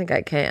don't think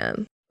I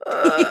can.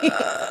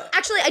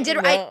 actually, I did.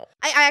 No.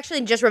 I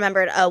actually just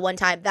remembered one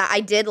time that I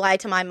did lie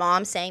to my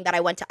mom saying that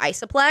I went to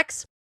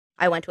Isoplex.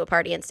 I went to a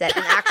party instead,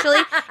 and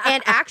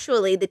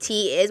actually, the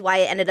tea is why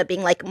it ended up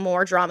being like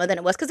more drama than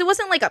it was because it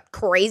wasn't like a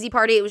crazy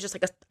party. It was just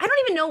like I don't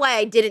even know why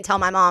I didn't tell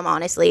my mom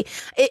honestly.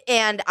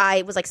 And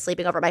I was like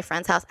sleeping over at my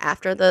friend's house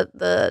after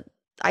the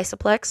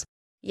Isoplex.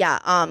 Yeah,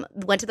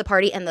 went to the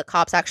party and the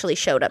cops actually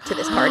showed up to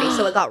this party,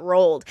 so it got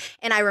rolled.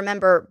 And I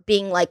remember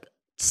being like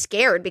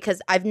scared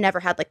because I've never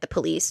had like the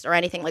police or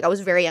anything. Like I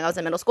was very young. I was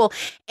in middle school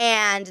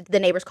and the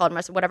neighbors called me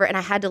or whatever. And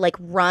I had to like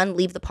run,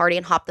 leave the party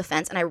and hop the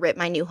fence. And I ripped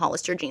my new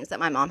Hollister jeans that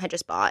my mom had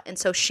just bought. And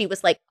so she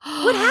was like,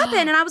 what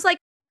happened? And I was like,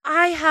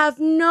 I have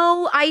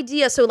no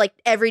idea. So like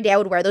every day I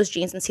would wear those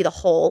jeans and see the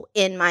hole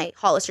in my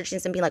Hollister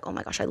jeans and be like, oh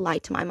my gosh, I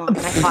lied to my mom.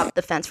 And I hopped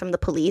the fence from the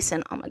police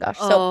and oh my gosh.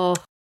 So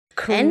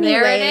anyway,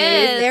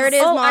 there it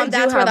is, Mom.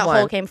 That's where that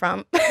hole came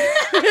from.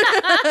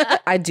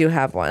 I do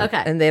have one.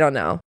 Okay. And they don't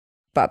know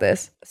about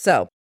this.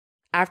 So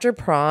after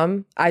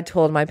prom, I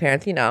told my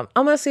parents, I'm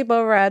going to sleep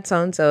over at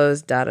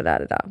so-and-so's,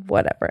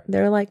 whatever.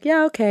 They were like,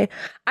 yeah, okay.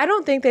 I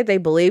don't think that they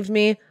believed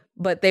me,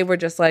 but they were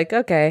just like,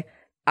 okay.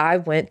 I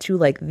went to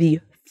like the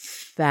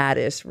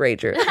fattest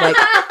rager.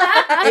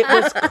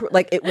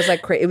 Like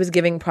it was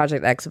giving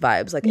Project X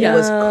vibes. Like it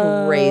was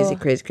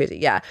crazy.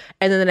 Yeah.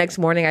 And then the next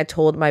morning I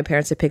told my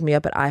parents to pick me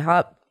up at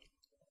IHOP,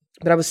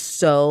 but I was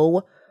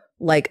so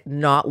like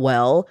not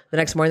well. The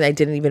next morning I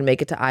didn't even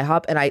make it to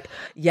IHOP.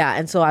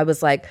 And so I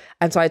was like,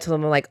 and so I told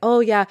them, I'm like, oh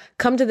yeah,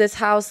 come to this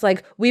house.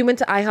 Like we went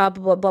to IHOP,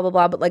 blah, blah, blah,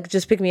 blah, but like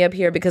just pick me up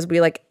here because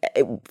we like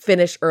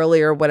finished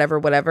early or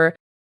whatever.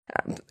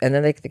 And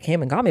then they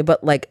came and got me,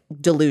 but like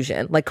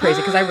delusion, like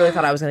crazy. Because I really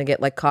thought I was going to get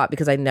like caught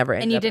because I never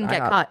ended and you up didn't at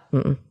get IHOP. caught.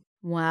 Mm-mm.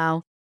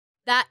 Wow.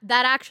 That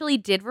actually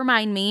did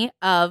remind me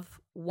of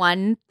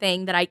one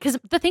thing that because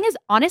the thing is,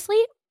 honestly,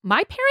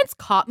 my parents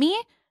caught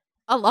me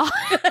a lot.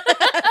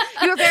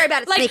 You were very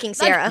bad at sneaking,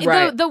 Sierra.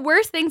 Right. The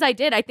worst things I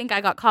did, I think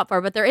I got caught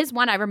for. But there is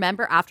one I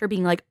remember after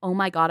being like, oh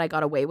my God, I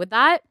got away with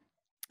that.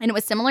 And it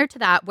was similar to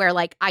that where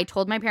like I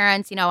told my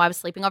parents, I was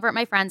sleeping over at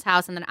my friend's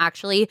house. And then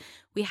actually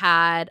we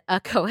had a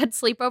co-ed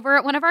sleepover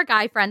at one of our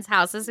guy friends'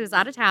 houses who's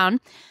out of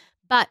town.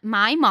 But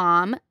my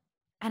mom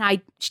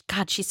and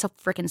God, she's so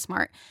freaking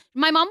smart.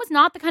 My mom was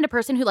not the kind of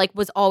person who like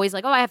was always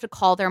like, oh, I have to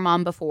call their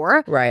mom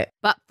before. Right.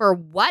 But for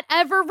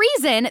whatever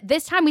reason,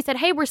 this time we said,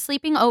 hey, we're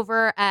sleeping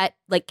over at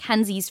like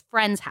Kenzie's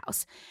friend's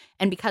house.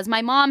 And because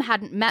my mom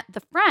hadn't met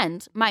the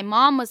friend, my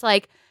mom was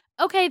like,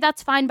 okay,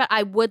 that's fine, but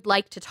I would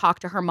like to talk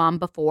to her mom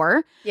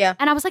before. Yeah.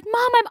 And I was like,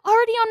 Mom, I'm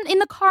already in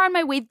the car on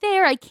my way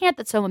there. I can't.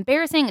 That's so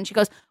embarrassing. And she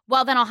goes,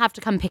 well, then I'll have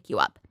to come pick you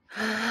up.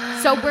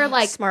 So we're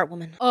like, smart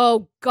woman.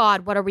 Oh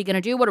God, what are we going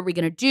to do? What are we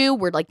going to do?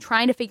 We're like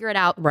trying to figure it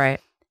out. Right.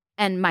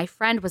 And my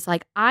friend was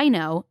like, I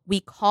know.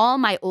 We call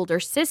my older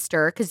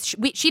sister because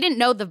she didn't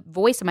know the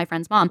voice of my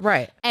friend's mom.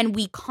 Right. And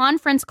we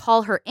conference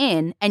call her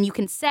in and you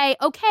can say,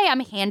 okay,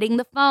 I'm handing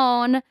the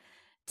phone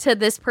to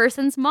this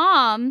person's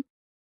mom.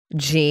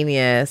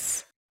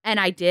 Genius. And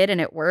I did, and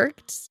it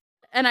worked.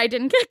 And I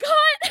didn't get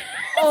caught.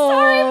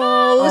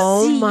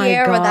 Oh my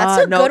Sierra, God.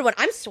 that's a good one.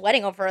 I'm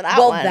sweating over that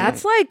one.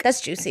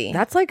 That's juicy.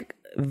 That's like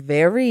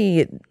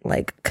very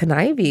like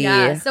conniving.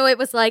 Yeah. So it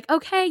was like,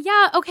 okay,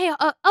 yeah, okay.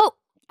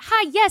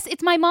 Hi, yes,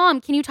 it's my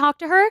mom. Can you talk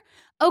to her?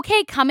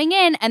 Okay, coming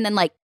in. And then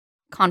like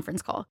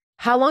conference call.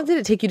 How long did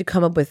it take you to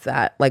come up with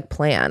that like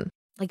plan?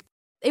 Like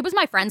it was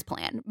my friend's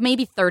plan.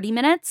 Maybe 30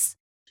 minutes.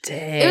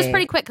 Dang. It was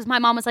pretty quick because my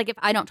mom was like, if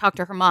I don't talk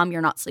to her mom,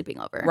 you're not sleeping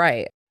over.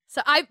 Right.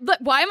 So but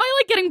why am I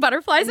like getting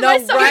butterflies in my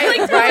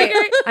stomach?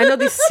 Right. I know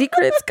these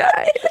secrets,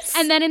 guys.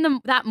 And then in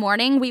that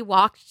morning, we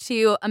walked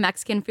to a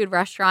Mexican food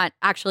restaurant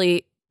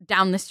actually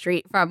down the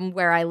street from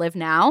where I live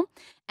now.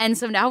 And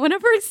so now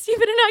whenever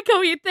Stephen and I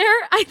go eat there,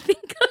 I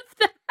think of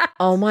that.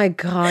 Oh my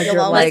God. You'll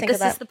You're always like, think of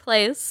This is the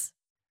place.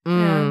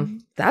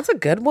 That's a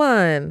good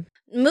one.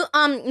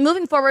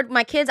 Moving forward,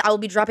 my kids, I will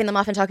be dropping them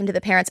off and talking to the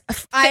parents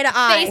eye to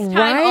eye.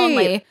 FaceTime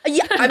only.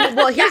 Yeah, I mean,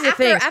 well, here's the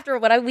thing. After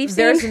what we've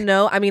There's seen,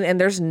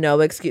 there's no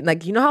excuse.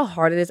 Like, you know how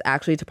hard it is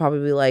actually to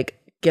probably like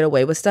get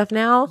away with stuff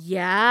now?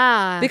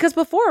 Yeah. Because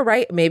before,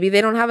 right? Maybe they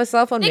don't have a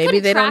cell phone. They Maybe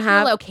couldn't they don't track your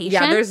have location.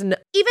 Yeah, there's no.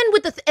 even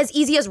with as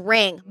easy as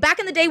Ring. Back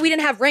in the day, we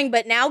didn't have Ring,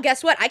 but now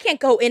guess what? I can't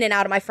go in and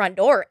out of my front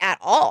door at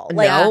all.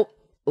 Like, No.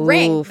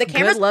 Ring, Oof, the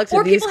cameras, good luck to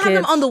or these people have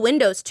them kids. on the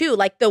windows too,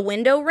 like the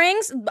window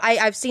rings.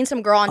 I've seen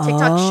some girl on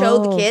TikTok show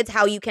the Oh. kids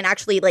how you can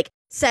actually like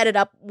set it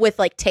up with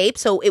like tape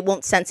so it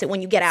won't sense it when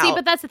you get out. See,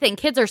 but that's the thing.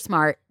 Kids are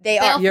smart. They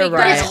They'll are. You're figure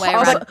right. out a way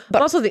Also, around.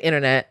 but also the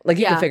internet. Like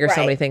you Yeah, can figure so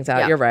right. many things out.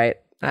 Yeah. You're right.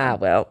 Ah,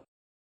 well.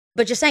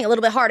 But just saying a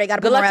little bit hard. I got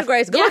to Good put more luck to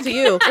effort. Grace. Good luck to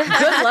you.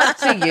 Good luck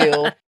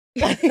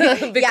to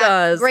you. Because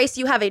yeah, Grace,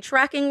 you have a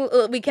tracking.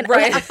 We can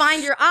Right.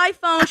 find your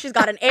iPhone. She's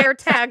got an air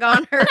tag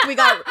on her.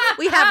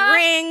 We have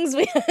rings.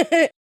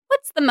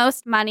 What's the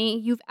most money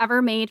you've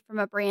ever made from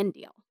a brand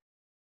deal?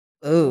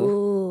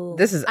 Ooh,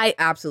 this is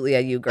absolutely a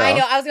you, girl. I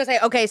know. I was gonna say,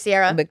 okay,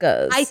 Sierra.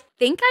 Because I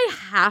think I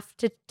have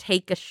to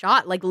take a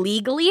shot, like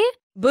legally.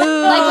 boo.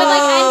 Like with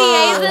like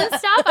NDAs and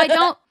stuff.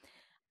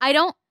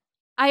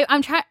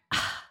 I'm trying.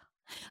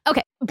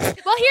 Okay.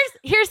 Well,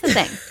 here's the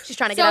thing. She's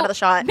trying to So- get out of the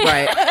shot.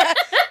 Right.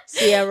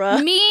 Sierra.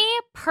 Me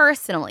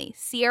personally,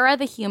 Sierra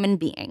the human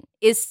being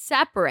is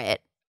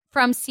separate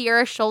from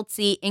Sierra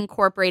Schultze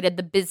Incorporated,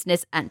 the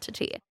business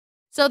entity.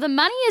 So the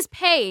money is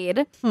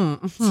paid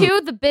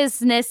to the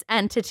business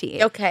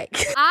entity. Okay.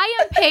 I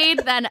am paid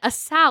then a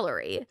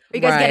salary. Are you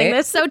guys getting Right.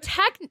 this? So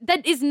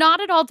that is not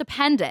at all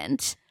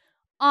dependent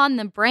on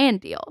the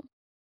brand deal.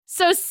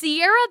 So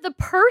Sierra the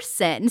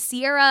person,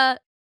 Sierra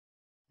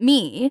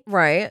me,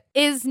 Right.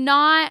 is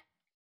not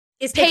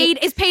Is paid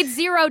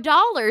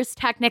 $0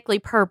 technically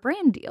per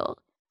brand deal.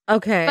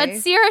 Okay.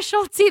 But Sierra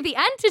Schulte, the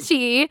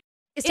entity,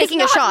 is taking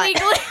a not shot.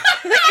 legally-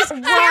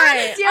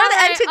 Right. Sierra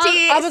the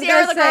entity, I was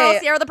Sierra gonna the girl, say-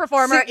 Sierra the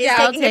performer is Yeah,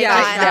 I'll taking take a a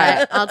shot. shot.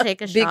 Right. I'll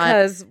take a shot.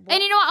 because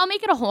And you know what? I'll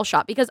make it a whole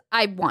shot because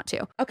I want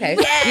to. okay.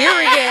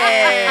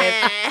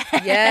 Period.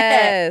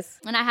 Yes.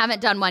 And I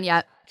haven't done one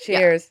yet.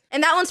 Cheers.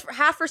 And that one's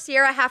half for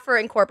Sierra, half for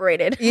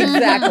Incorporated.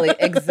 Exactly.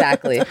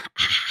 Exactly.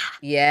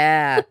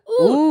 Yeah.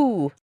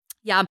 Ooh.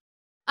 Yeah.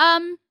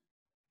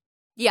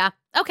 Yeah.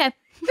 Okay.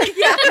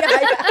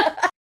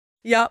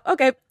 Yeah.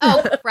 Okay.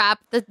 Oh, crap.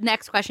 The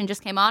next question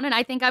just came on, and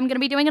I think I'm going to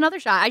be doing another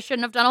shot. I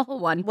shouldn't have done a whole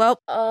one.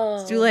 Well,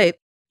 it's too late.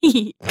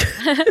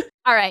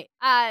 All right.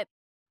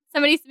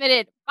 Somebody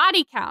submitted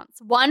body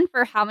counts. 1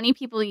 for how many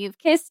people you've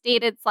kissed,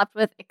 dated, slept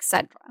with,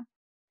 etc.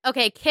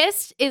 Okay,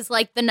 kissed is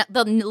like the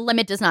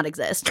limit does not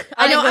exist.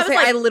 I know. I was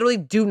like- I literally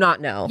do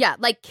not know. Yeah,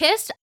 like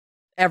kissed,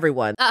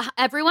 Everyone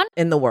everyone,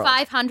 in the world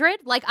 500.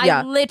 Like, Yeah.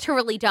 I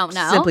literally don't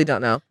know. simply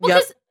don't know. Well,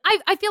 Yep. 'cause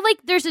I feel like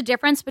there's a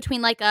difference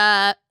between like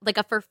a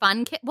for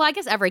fun kiss. Well, I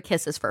guess every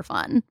kiss is for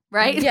fun,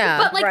 right? Yeah,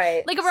 but like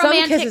right. like a Some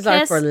romantic kisses kiss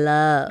are for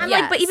love. I'm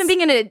like, but Yes. even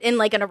being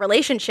in a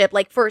relationship,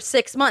 like for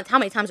 6 months, how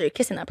many times are you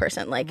kissing that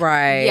person? Like,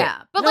 Right.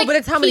 Yeah, but No, like but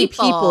it's how many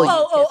people you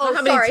Oh, kiss, not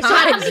how many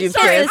sorry. times you've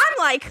sorry. kissed. I'm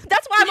like,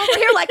 that's why I'm over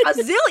here like a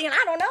zillion.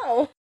 I don't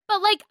know.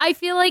 But like I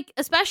feel like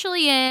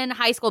especially in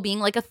high school, being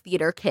like a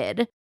theater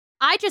kid,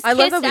 I just I kissed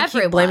love that we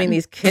everyone. keep blaming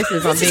these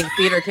kisses on being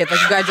theater kids.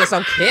 Like, you guys just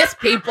don't kiss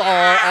people.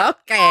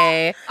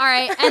 Okay. All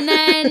right, and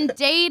then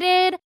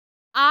dated.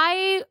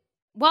 I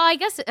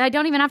guess I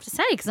don't even have to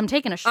say because I'm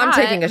taking a shot. I'm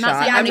taking a not shot.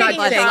 saying I'm how not many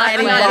saying shots any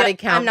I'm gonna body do.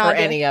 count I'm not for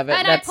doing- any of it.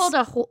 And That's- I pulled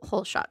a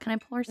whole shot. Can I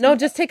pour some? No,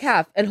 just take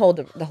half and hold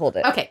it.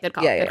 Okay, good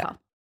call. Yeah, good yeah. call.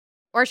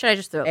 Or should I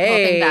just throw the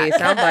Hey, whole thing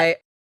back? soundbite.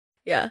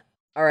 Yeah.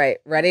 All right,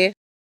 ready?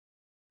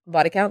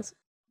 Body counts?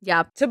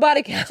 Yeah. To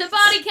body counts. To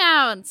body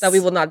counts. That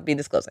we will not be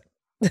disclosing.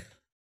 I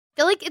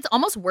feel like it's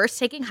almost worse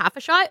taking half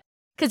a shot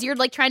because you're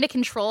like trying to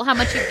control how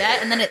much you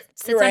get and then it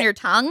sits Right. on your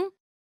tongue.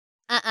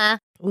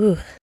 Ooh.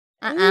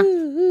 Uh-uh.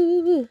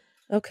 Ooh.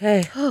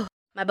 Okay.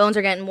 My bones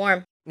are getting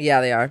warm.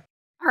 Yeah, they are.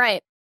 All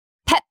right.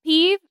 Pet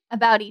peeve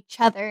about each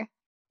other.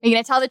 Are you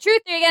going to tell the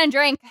truth or are you going to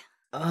drink?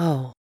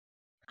 Oh.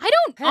 I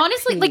don't Pet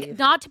honestly peeve. like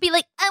not to be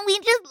like, we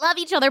just love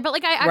each other, but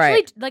like I actually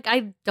Right. like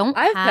I don't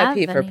I have pet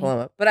peeve for any.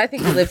 Paloma, but I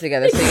think we live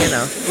together, so you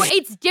know. Well,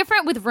 it's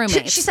different with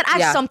roommates. She said, I have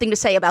Yeah. something to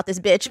say about this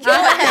bitch. Go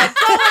ahead.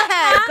 Go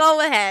ahead. Go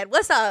ahead.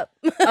 What's up?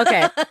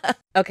 Okay.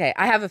 Okay,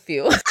 I have a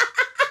few.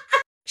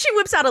 She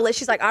whips out a list.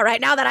 She's like, all right,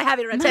 now that I have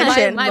your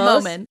attention. my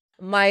most- moment.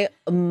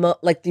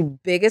 Like the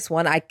biggest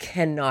one I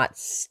cannot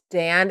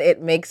stand.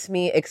 It makes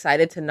me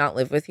excited to not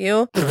live with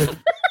you.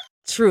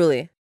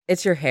 Truly.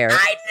 It's your hair. I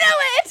knew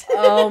it.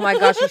 Oh my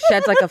gosh, she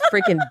sheds like a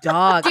freaking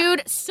dog.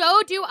 Dude,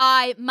 so do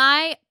I.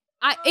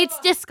 It's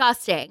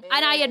disgusting,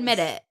 and I admit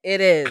it.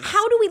 It is.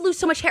 How do we lose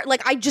so much hair?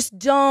 Like, I just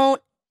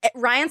don't.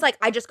 Ryan's like,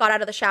 I just got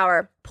out of the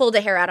shower, pulled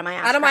a hair out of my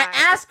ass. Out of my crack.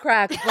 ass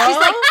crack, bro. She's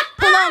like,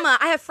 Paloma,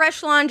 I have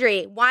fresh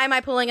laundry. Why am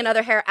I pulling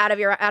another hair out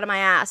of my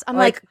ass? I'm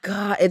like,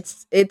 God,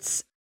 it's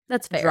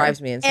That's fair.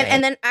 drives me insane.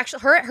 and then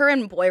actually, her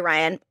and boy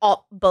Ryan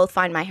both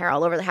find my hair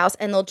all over the house,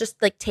 and they'll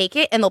just like take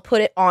it and they'll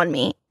put it on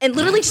me and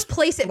literally just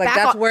place it like back.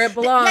 that's on. where it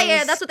belongs.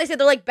 Yeah, that's what they say.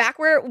 They're like back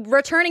where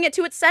returning it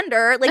to its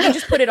sender. Like you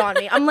just put it on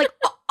me. I'm like,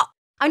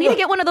 I need to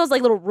get one of those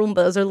like little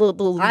Roombas or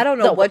little. I don't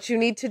know what you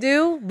need to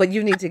do, but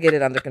you need to get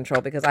it under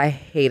control because I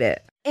hate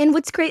it. And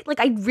what's great, like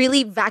I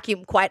really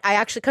vacuum quite. I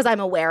actually, because I'm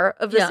aware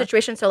of the Yeah.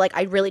 situation, so like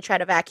I really try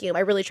to vacuum. I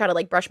really try to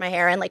like brush my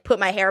hair and like put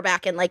my hair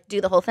back and like do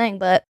the whole thing.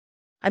 But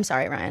I'm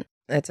sorry, Ryan.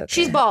 It's okay.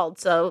 She's bald,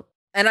 so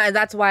and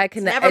that's why I it's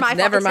can. never my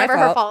fault. It's never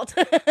her fault.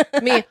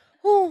 Me,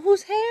 oh,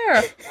 whose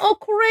hair? Oh,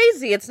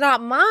 crazy! It's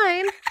not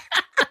mine.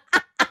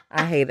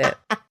 I hate it.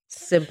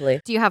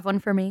 Simply. Do you have one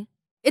for me?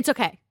 It's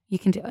okay. You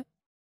can do it.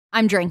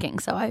 I'm drinking,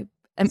 so I'm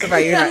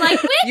Right, you're I'm not-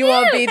 like, with You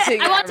won't be too.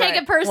 I won't take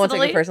it Won't take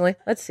personally. it personally.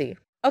 Let's see.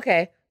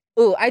 Okay.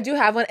 Ooh, I do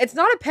have one. It's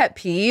not a pet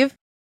peeve,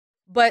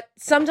 but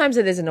sometimes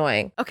it is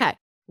annoying Okay.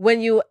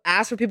 when you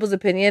ask for people's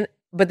opinion,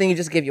 but then you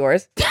just give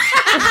yours.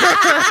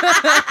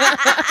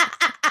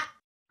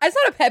 It's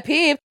not a pet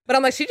peeve, but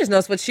I'm like, she just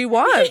knows what she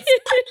wants.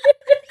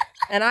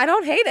 And I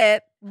don't hate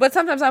it. But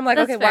sometimes I'm like,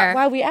 That's okay, fair.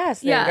 why we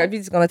ask? Yeah. You're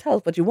just going to tell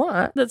us what you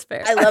want. That's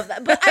fair. I love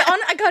that, but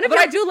I kind of. But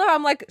I do love,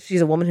 I'm like,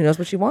 she's a woman who knows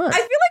what she wants. I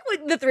feel like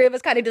when the three of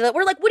us kind of do that.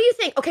 We're like, what do you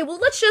think? Okay, well,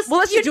 let's just Well,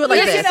 let's just do it like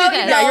you this. know, Yeah, you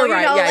yeah, know, you're you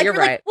right. know, Yeah, like, you're we're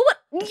like, right.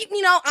 well,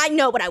 you know, I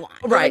know what I want.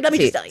 Right. Let me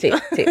just tell you.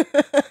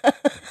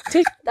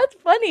 See. That's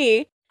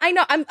funny. I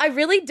know. I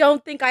really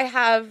don't think I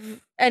have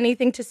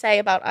anything to say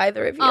about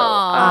either of you.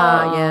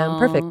 yeah,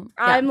 perfect.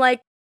 I'm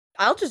like,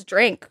 I'll just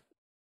drink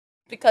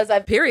because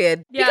I've.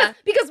 Period. Yeah.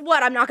 Because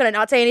what? I'm not going to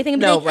not say anything.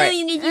 And be No, like, right. "Oh,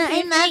 you need to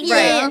I love you."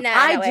 Yeah, Right. nah,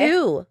 I no way.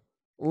 do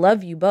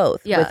love you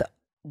both Yeah. with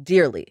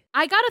dearly.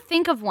 I gotta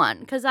think of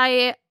one because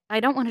I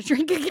don't want to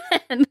drink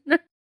again.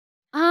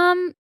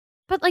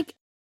 But like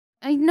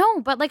I know,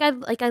 but like I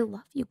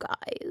love you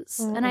guys,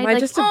 and Am I I like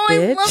just a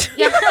I love bitch?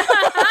 yeah.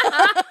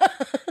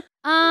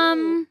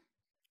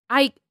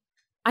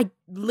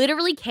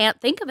 literally can't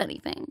think of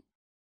anything.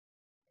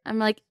 I'm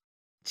like,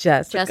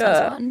 Jessica. Jess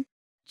has one.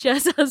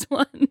 Jess has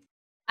one.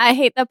 I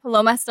hate that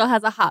Paloma still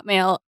has a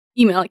Hotmail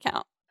email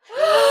account.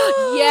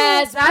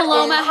 Yes, That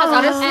Paloma is- has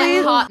honestly-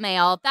 a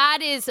Hotmail. That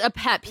is a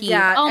pet peeve.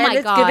 Yeah, oh my and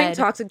it's god. giving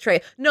toxic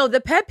trait. No,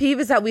 the pet peeve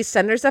is that we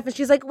send her stuff and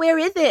she's like, "Where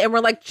is it?" And we're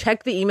like,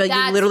 "Check the email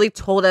That's- you literally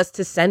told us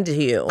to send to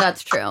you."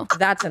 That's true.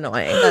 That's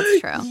annoying. That's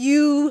true.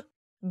 You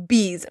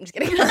bees. I'm just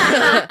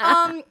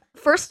kidding.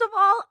 First of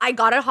all, I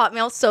got a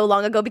Hotmail so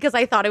long ago because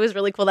I thought it was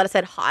really cool that it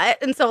said hot,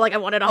 and so like I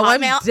wanted a Oh,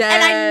 I'm Hotmail, dead.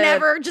 and I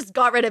never just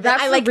got rid of it.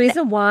 That's I the like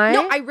reason why.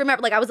 No, I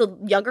remember like I was a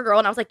younger girl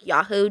and I was like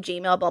Yahoo,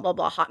 Gmail, blah blah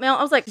blah, Hotmail.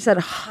 I was like She said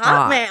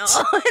hot.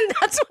 Hotmail, and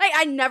that's why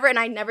I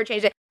never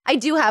changed it. I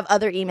do have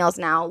other emails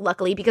now,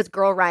 luckily, because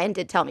girl Ryan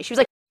did tell me. She was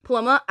like,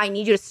 Paloma, I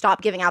need you to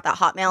stop giving out that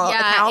Hotmail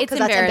Yeah, account it's because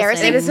that's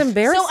embarrassing. It is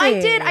embarrassing. So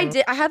I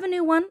did. I have a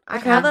new one. I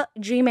Okay. have a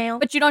Gmail.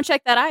 But you don't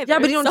check that either. Yeah,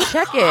 but you don't so-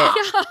 check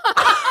it.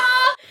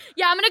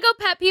 Yeah, I'm gonna go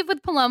pet peeve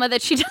with Paloma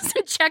that she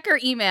doesn't check her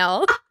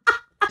email.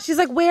 She's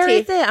like, "Where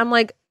is it?" I'm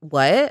like,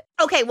 "What?"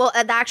 Okay, well,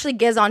 that actually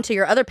gives on to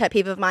your other pet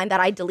peeve of mine that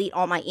I delete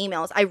all my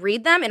emails. I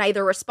read them and I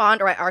either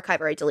respond or I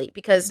archive or I delete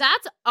because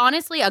That's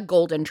honestly a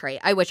golden trait.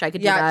 I wish I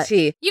could do Yeah, that.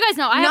 T. You guys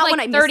know I Not have when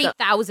like I miss them.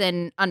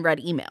 30,000 unread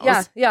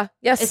emails. Yeah,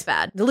 yes. It's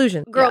bad.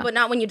 Delusion. girl, Yeah. but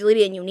not when you delete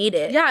it and you need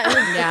it. Yeah,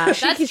 Yeah,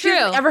 She- that's she true.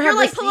 doesn't Ever You're have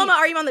like, receipts. Paloma,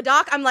 are you on the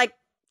doc? I'm like,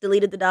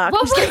 deleted the doc.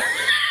 What I'm just was- kidding.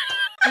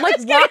 I'm like,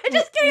 just kidding, what? I'm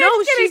just kidding, No, I'm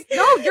just she's kidding.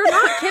 no, you're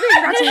not kidding.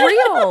 That's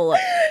real.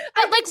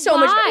 But like, so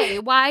much-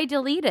 why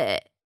delete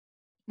it?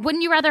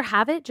 Wouldn't you rather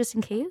have it just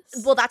in case?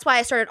 Well, that's why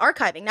I started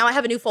archiving. Now I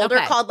have a new folder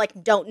Okay. called like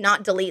don't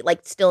not delete,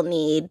 like still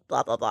need,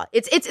 blah, blah, blah.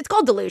 It's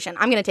called delusion.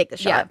 I'm gonna take the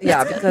shot.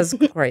 Yeah, because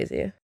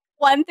crazy.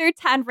 1 through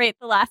 10, rate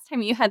the last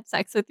time you had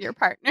sex with your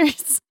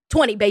partners.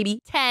 20,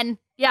 baby. 10.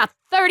 Yeah,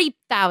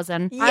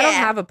 30,000. Yeah. I don't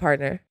have a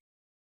partner.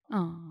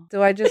 Oh.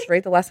 Do I just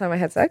rate the last time I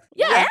had sex?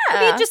 Yeah.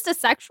 Yeah. Be just a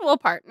sexual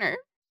partner.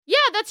 Yeah,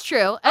 that's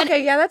true. And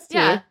Okay, yeah, that's T.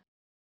 yeah.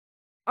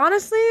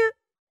 Honestly,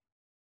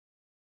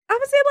 I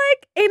would say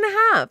like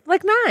 8.5,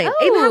 like 9.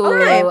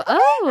 8.5,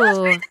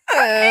 9.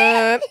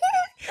 Oh.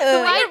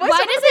 Why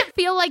Why does it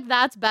feel like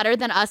that's better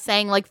than us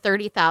saying like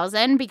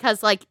 30,000?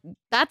 Because like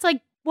that's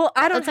like Well,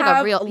 I don't That's like a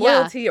have real-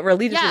 loyalty or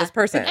allegiance Yeah. to this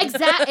person.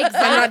 exactly. I'm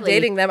not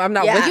dating them. I'm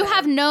not Yeah. with You them.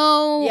 have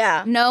no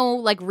Yeah. no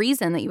like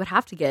reason that you would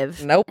have to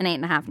give Nope. an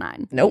 8.5,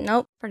 9. Nope.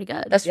 Nope. Pretty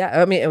good. That's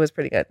Yeah, I mean, it was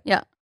pretty good.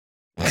 Yeah.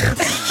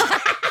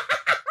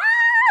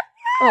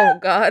 Oh,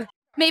 God.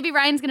 Maybe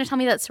Ryan's gonna tell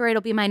me that story.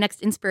 It'll be my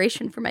next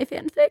inspiration for my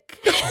fanfic.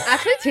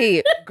 Actually,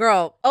 T.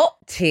 Girl. Oh,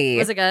 T.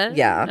 Was it good?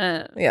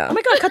 Yeah. Yeah. Oh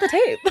my god, cut the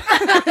tape.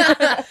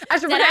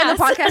 Actually, we're going to end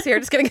the Deadass. podcast here.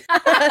 Just kidding.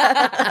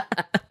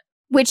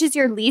 Which is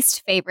your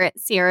least favorite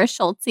Sierra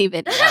Schultz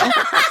video?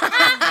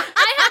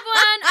 I have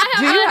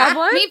one. Do you have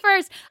one? Me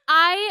first.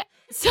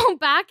 So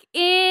back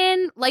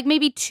in like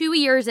maybe 2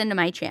 years into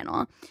my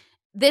channel,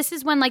 this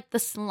is when like the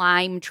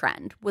slime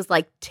trend was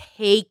like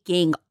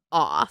taking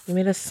off. You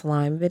made a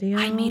slime video?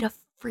 I made a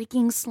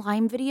freaking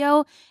slime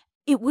video.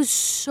 It was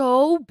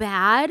so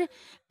bad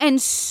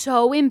and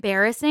so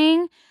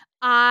embarrassing.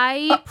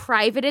 I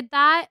privated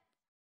that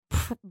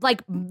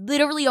like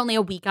literally only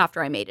a week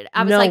after I made it.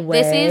 I was No like,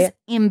 this way. is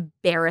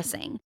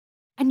embarrassing.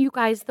 And you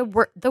guys, the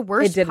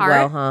worst It did part,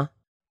 well, huh?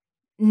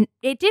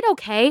 it did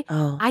okay.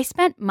 Oh. I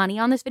spent money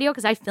on this video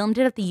because I filmed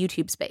it at the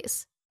YouTube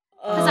space.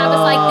 Because I was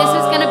like,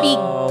 this is gonna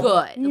be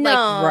good. No.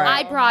 Like,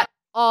 Right. I brought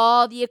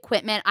all the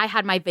equipment. I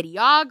had my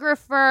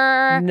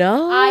videographer.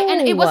 No.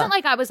 And it wasn't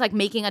like I was like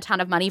making a ton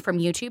of money from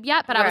YouTube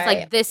yet, but I was like,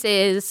 Right. this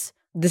is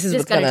this is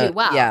just what's gonna do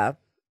well. Yeah.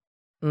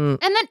 Mm.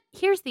 And then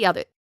here's the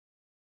other.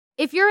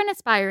 If you're an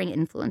aspiring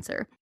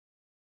influencer,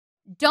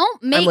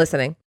 don't I'm make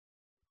listening.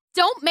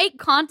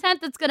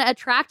 content that's gonna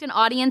attract an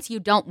audience you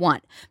don't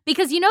want.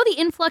 Because you know the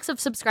influx of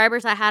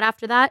subscribers I had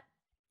after that?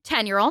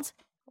 10-year-olds.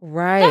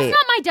 Right. That's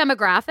not my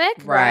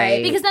demographic.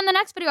 Right. Because then the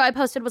next video I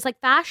posted was like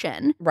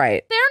fashion.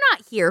 Right. They're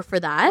not here for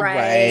that.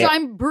 Right. So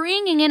I'm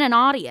bringing in an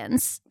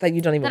audience That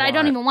you don't even that I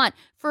don't want. even want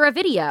for a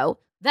video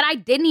that I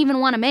didn't even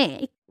want to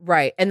make.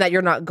 Right. And that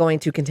you're not going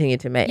to continue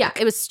to make. Yeah,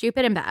 it was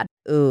stupid and bad.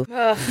 Ooh.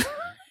 Ugh.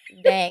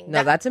 Dang.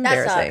 No, that's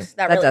embarrassing. That sucks.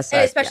 That really, does suck,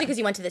 and especially yeah. because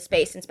you went to the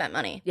space and spent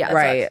money. Yeah. That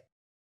Right. sucks.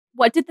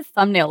 What did the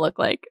thumbnail look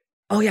like?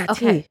 Oh, yeah.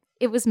 Okay. T.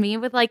 It was me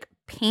with like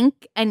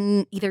pink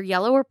and either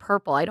yellow or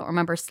purple. I don't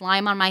remember,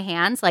 slime on my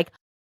hands. Like,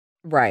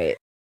 Right.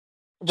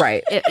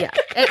 Right.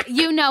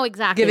 you know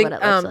exactly Giving what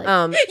it looks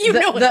like. You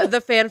know the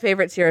fan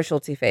favorite Sierra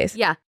Schultz face.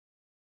 Yeah.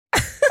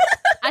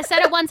 I said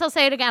it once, I'll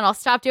say it again. I'll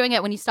stop doing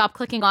it when you stop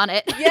clicking on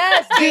it.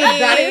 Yes, dude.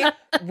 That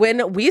is,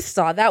 when we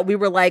saw that, we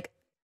were like,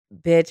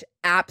 bitch,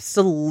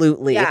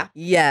 absolutely. Yeah.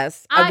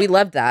 Yes. And we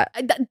loved that.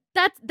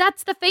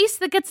 That's the face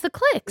that gets the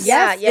clicks.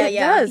 Yeah, Yes, yeah, it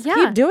yeah. does. Yeah.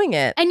 Keep doing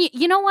it. And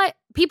you know what?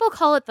 People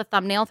call it the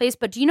thumbnail face,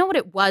 but do you know what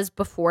it was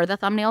before the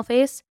thumbnail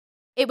face?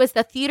 It was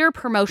the theater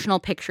promotional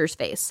pictures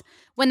face.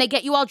 When they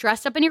get you all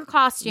dressed up in your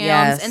costumes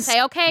Yes. and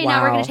say, okay,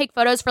 now we're Wow. going to take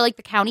photos for like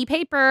the county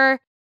paper.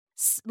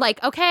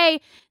 Like, okay,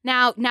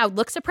 now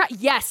look surprised.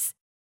 Yes.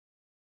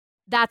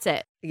 That's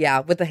it.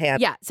 Yeah, with the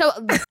hand. Yeah. So,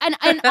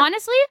 and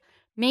honestly,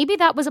 maybe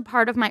that was a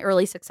part of my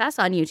early success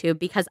on YouTube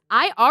because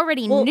I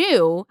already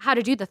knew how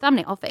to do the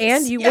thumbnail face.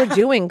 And you were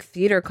doing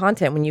theater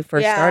content when you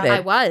first started. I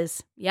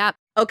was. Yep.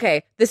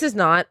 Okay, this is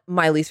not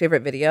my least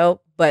favorite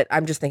video, but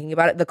I'm just thinking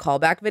about it. The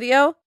callback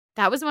video.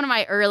 That was one of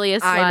my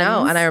earliest ones. I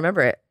know, and I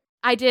remember it.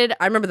 I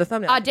remember the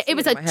thumbnail. It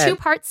was a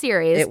 2-part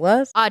series. It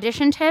was?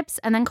 Audition tips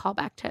and then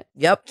callback tips.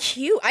 Yep.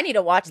 Cute. I need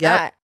to watch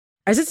that.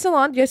 Is it still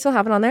on? Do you still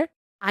have it on there?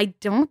 I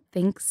don't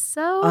think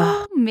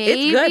so.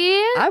 Maybe. It's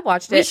good. I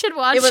watched it. We should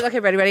watch. It was, okay,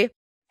 ready?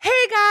 Hey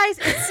guys,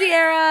 it's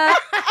Sierra.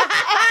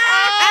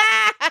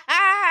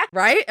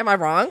 Right? Am I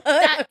wrong?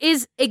 That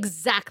is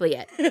exactly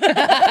it.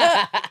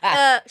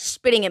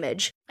 Spitting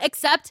image.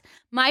 Except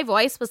my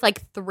voice was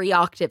like 3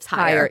 octaves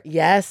higher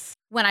Yes.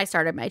 when I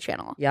started my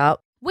channel. Yep.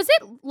 Was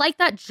it like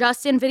that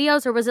just in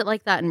videos or was it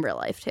like that in real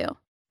life too?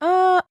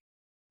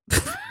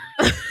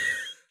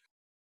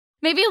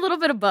 Maybe a little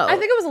bit of both. I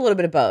think it was a little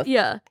bit of both.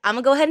 Yeah. I'm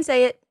going to go ahead and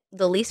say it.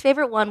 The least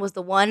favorite one was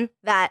the one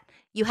that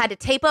you had to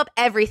tape up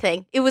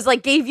everything. It was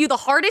like gave you the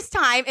hardest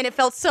time and it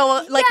felt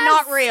so like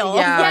not real.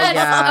 Yeah.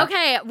 Yes.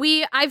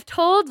 Okay. I've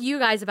told you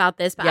guys about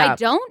this, but Yeah. I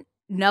don't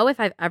know if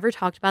I've ever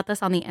talked about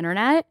this on the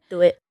internet.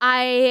 Do it.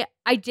 I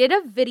did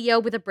a video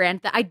with a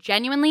brand that I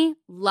genuinely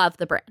love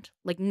the brand.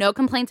 Like no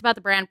complaints about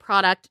the brand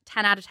product,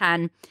 10 out of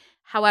 10.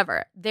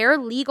 However, their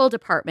legal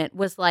department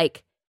was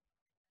like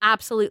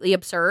absolutely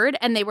absurd.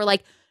 And they were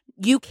like,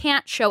 you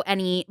can't show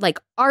any like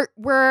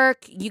artwork.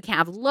 You can't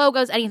have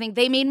logos, anything.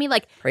 They made me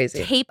like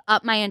Crazy. tape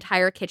up my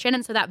entire kitchen.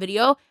 And so that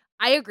video,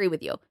 I agree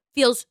with you,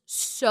 feels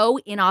so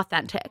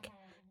inauthentic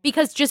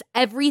because just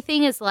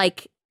everything is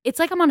like, it's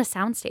like I'm on a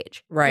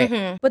soundstage. Right.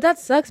 Mhm. But that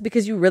sucks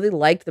because you really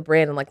liked the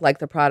brand and liked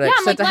the product. Yeah,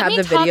 I'm so like, to let have me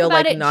the talk video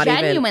about like it not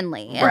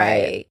genuinely. even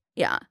right.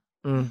 Yeah.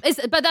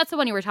 Mm. But that's the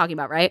one you were talking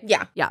about, right?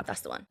 Yeah. Yeah.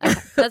 That's the one. Okay.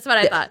 That's what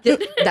I thought.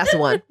 That's the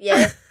one.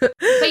 Yeah.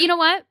 But you know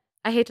what?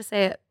 I hate to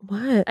say it.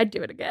 What? I'd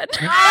do it again.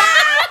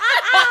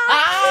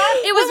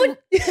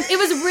 It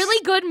was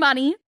really good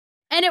money.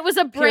 And it was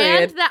a brand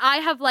Period. that I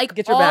have like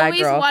Get your bag,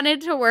 always girl.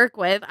 wanted to work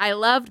with. I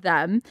loved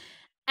them.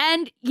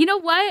 And you know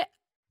what?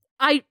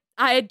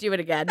 I'd do it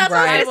again. That's what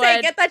I was I going to say.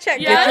 would. Get that check.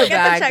 Yeah. Get your Get the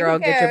bag, check. girl. Who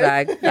Get your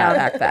cares? bag.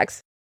 Yeah,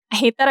 facts. I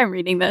hate that I'm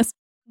reading this.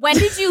 When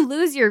did you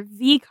lose your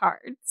V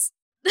cards?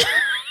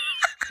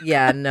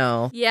 Yeah,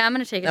 no. Yeah, I'm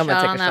gonna take a I'm gonna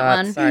shot take on a that shot.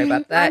 one. Sorry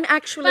about that. I'm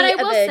actually But I a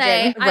will virgin.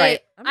 say, Right.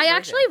 I'm a I virgin.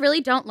 actually really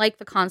don't like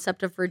the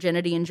concept of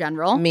virginity in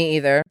general. Me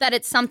either. That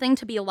it's something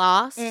to be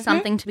lost, Mhm.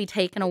 something to be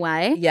taken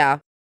away. Yeah,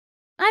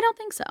 I don't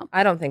think so.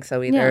 I don't think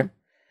so either. Yeah.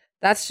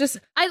 That's just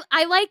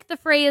I like the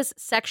phrase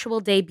sexual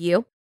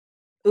debut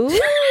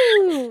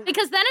ooh.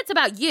 because then it's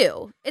about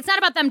you. It's not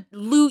about them.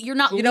 You're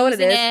not You know what it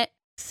losing is?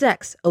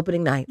 Sex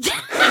opening night.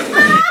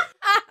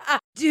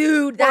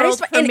 Dude, that World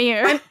is and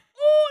premiere.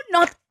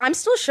 I'm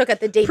still shook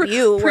at the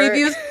debut. where-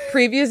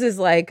 Previews is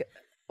like.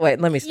 Wait,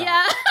 let me stop.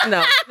 Yeah.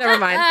 No, never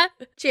mind.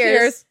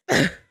 Cheers.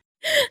 The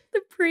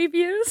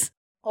previews.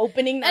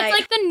 Opening night. That's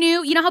like the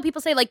new, you know how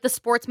people say like the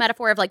sports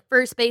metaphor of like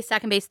first base,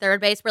 second base,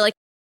 third base. We're like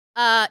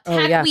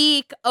tech yeah.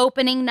 week,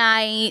 opening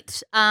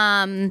night,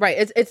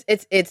 Right.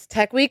 It's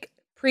Tech Week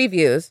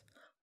previews.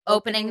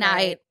 opening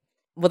night.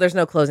 Well, there's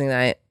no closing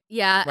night,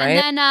 Yeah. right?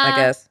 And then I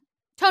guess.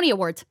 Tony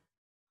Awards.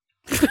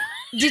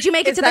 Did you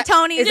make it Is to that- the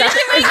Tonys? is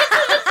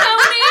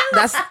that-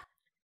 That's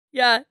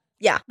Yeah.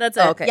 Yeah. That's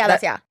Oh, it. okay. Yeah,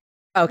 that's yeah.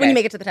 okay. When you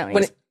make it to the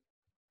Tonys.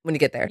 When you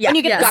get there. Yeah. When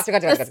you get Yes. the,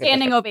 Gotcha.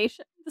 standing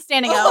ovation. The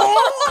standing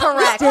O.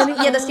 Correct.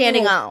 The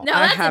standing O. No, I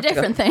that's a have to go.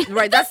 different thing.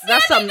 Right. That's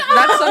something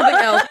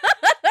else.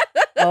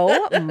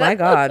 Oh my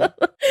God.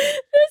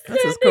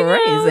 This is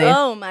crazy.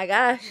 Oh my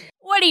gosh.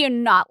 What do you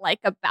not like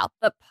about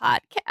the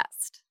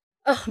podcast?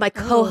 Oh, my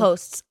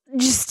co-hosts. I'm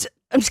just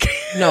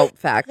kidding. No,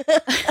 fact.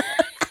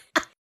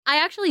 I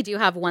actually do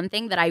have one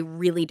thing that I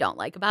really don't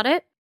like about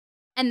it.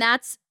 And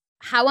that's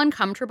how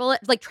uncomfortable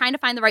it, like trying to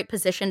find the right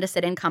position to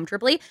sit in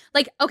comfortably.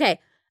 Like, okay,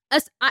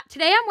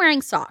 today I'm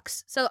wearing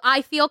socks. So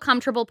I feel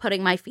comfortable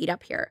putting my feet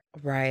up here.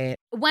 Right.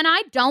 When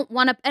I don't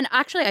want to, and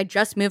actually I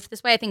just moved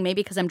this way. I think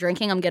maybe because I'm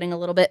drinking, I'm getting a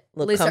little bit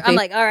Little looser. comfy. I'm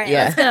like, all right,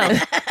 Yeah.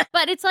 let's go.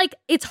 But it's like,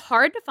 it's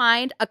hard to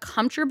find a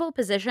comfortable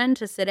position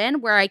to sit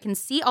in where I can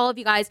see all of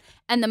you guys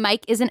and the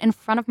mic isn't in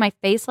front of my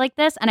face like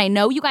this. And I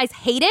know you guys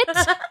hate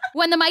it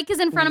when the mic is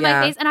in front of Yeah.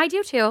 my face. And I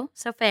do too.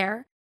 So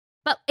fair.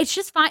 But it's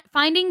just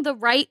finding the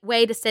right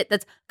way to sit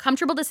that's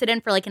comfortable to sit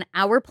in for like an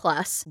hour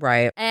plus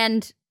Right.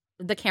 and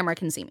the camera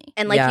can see me.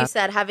 And like Yeah. you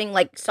said, having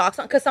like socks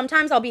on, because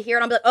sometimes I'll be here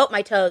and I'll be like, oh,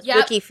 my toes, Yep.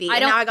 wiki feet. I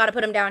And don't- now I got to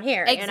put them down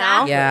here.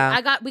 Exactly.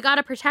 Yeah. We got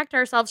to protect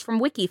ourselves from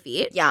wiki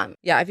feet. Yeah.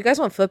 Yeah. If you guys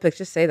want foot pics,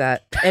 just say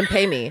that and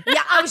pay me.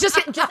 Yeah. I was just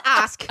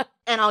ask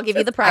and I'll give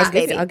you the price,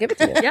 baby. I'll give it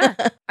to you. Yeah.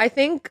 I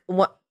think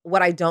what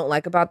I don't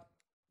like about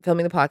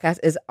filming the podcast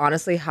is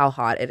honestly how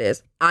hot it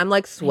is. I'm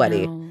like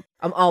sweaty. I know.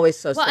 I'm always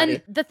so Well,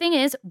 sweaty. and the thing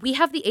is, we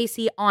have the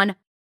AC on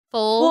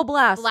full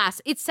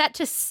blast. It's set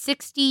to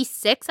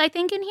 66, I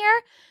think, in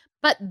here.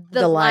 But the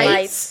The lights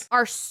lights.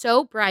 are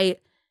so bright.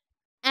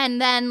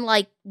 And then,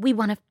 like, we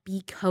want to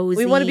be cozy.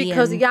 We want to be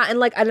cozy. and- Yeah. And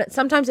like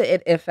sometimes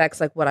it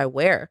affects like what I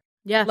wear.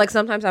 Yeah. Like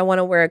sometimes I want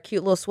to wear a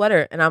cute little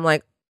sweater and I'm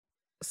like,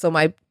 so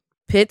my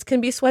pits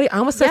can be sweaty. I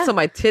almost said so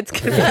my tits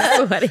can be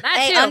sweaty. That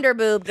Hey, too. under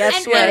boob, guess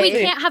And what? we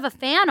can't have a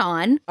fan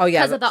on Oh,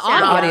 yeah. because of the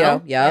Sound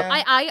audio. Yep.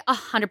 I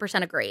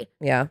 100% agree.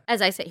 Yeah.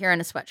 As I sit here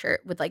in a sweatshirt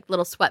with like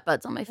little sweat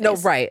buds on my face. No,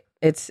 right.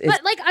 It's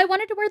But like I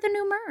wanted to wear the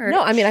new merch.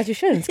 no, I mean, as you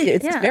should.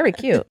 It's Yeah. very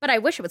cute. But I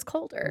wish it was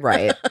colder.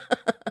 Right.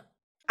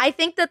 I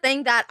think the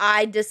thing that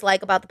I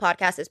dislike about the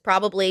podcast is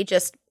probably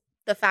just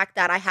the fact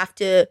that I have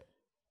to,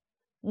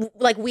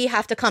 like, we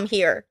have to come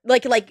here.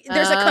 Like there's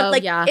Oh,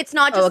 like, yeah. it's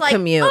not Oh, just a like,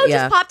 commute, oh,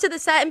 yeah. just pop to the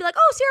set and be like,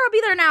 oh, Sierra, I'll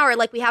be there in an hour.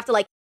 Like, we have to,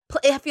 like,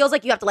 it feels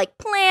like you have to, like,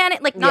 plan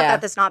it. Like, not Yeah.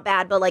 that that's not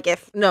bad, but, like,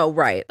 if, No,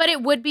 right. But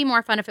it would be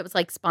more fun if it was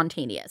like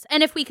spontaneous.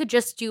 And if we could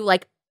just do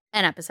like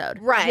an episode.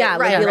 right, Yeah, like,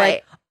 right, be right.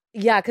 like,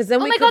 yeah, because then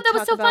Oh we my could god, that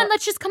was talk so fun. about-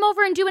 Let's just come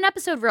over and do an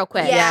episode real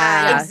quick.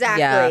 yeah, Yeah,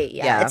 exactly. yeah,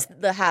 Yeah, yeah. it's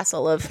the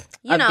hassle of,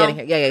 you Of know, getting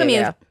here. Yeah, yeah, commute,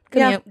 yeah.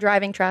 commute,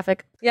 driving,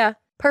 traffic, Yeah. I love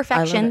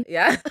perfection. it.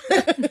 Yeah.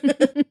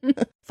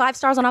 5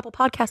 stars on Apple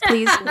Podcast,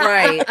 please.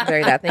 Right.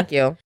 Very that. Thank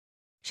you.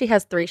 She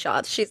has 3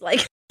 shots. She's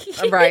like,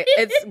 Right.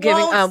 It's giving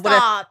won't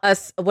stop.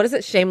 what is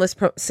it? Shameless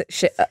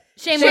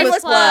Shameless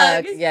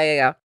plug. Yeah, yeah,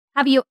 yeah.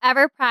 Have you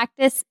ever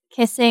practiced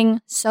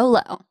kissing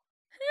solo?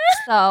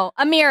 So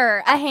a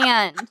mirror, a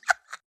hand.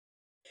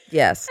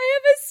 Yes. I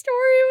have a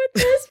story with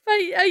this, but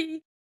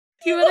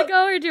do you want to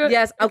go or do it?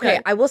 Yes. Okay.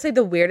 I will say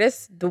the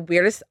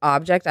weirdest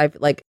object I've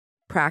like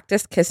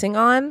practiced kissing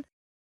on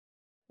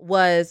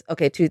was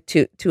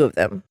two of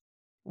them.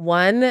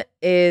 One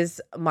is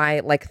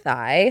my like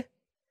thigh,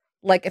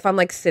 like if I'm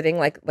like sitting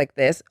like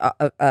this,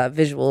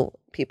 visual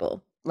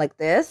people like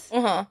this,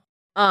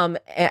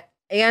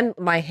 and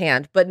my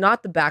hand, but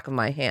not the back of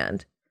my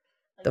hand,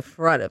 the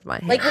front of my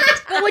hand. Like,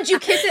 but would you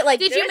kiss it like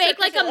Did this you or make kiss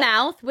like it a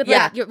mouth with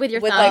Yeah. like your, with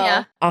your With, thumb?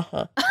 like,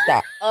 Yeah.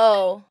 That.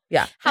 Oh.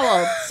 Yeah. How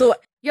old? So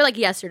You're like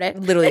yesterday.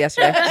 literally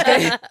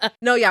yesterday.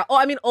 No, yeah. Oh,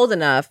 I mean, old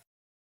enough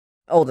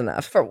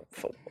for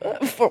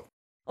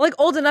like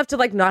old enough to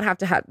like not have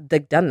to have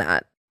like done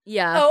that.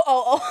 Yeah.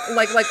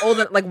 Like old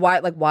like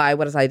why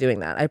was I doing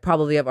that? I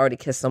probably have already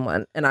kissed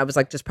someone and I was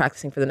like just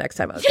practicing for the next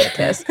time I was gonna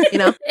kiss, you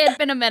know? It'd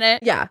been a minute.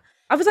 Yeah.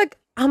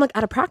 I'm like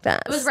out of practice.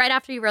 It was right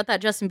after you wrote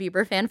that Justin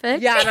Bieber fanfic.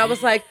 Yeah, and I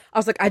was like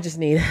I just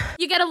need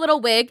You get a little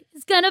wig.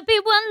 It's gonna be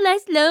one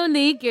less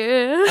lonely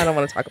girl. I don't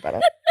want to talk about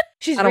it.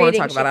 She's I don't wanna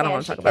reading, talk about it. I don't she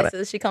wanna can't, talk she about it.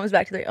 kisses, She comes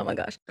back to the, oh my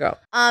gosh. Girl.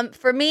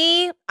 For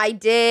me,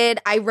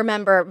 I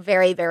remember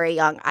very, very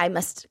young. I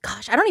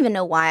don't even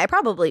know why.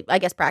 I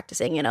guess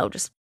practicing, you know,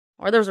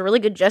 or there was a really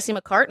good Jesse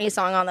McCartney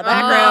song on the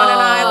background and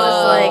I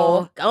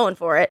was like going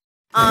for it.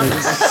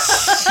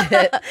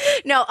 Shit.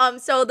 No,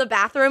 so the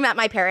bathroom at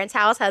my parents'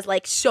 house has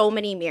like so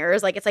many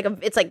mirrors. Like it's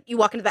like you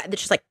walk into that,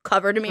 it's just like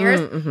covered in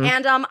mirrors. Mm-hmm.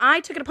 And I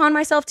took it upon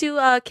myself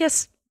to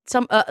kiss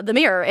the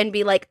mirror and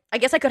be like, I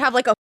guess I could have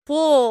like a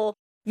full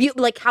view,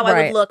 like how I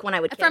Right. would look when I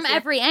would kiss. From you know?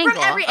 every angle.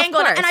 From every of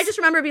angle. course. And I just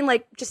remember being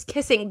like, just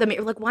kissing the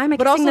mirror. Like, why am I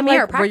But kissing also the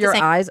mirror? like, were your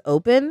Practicing. eyes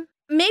open?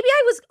 Maybe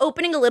I was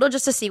opening a little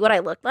just to see what I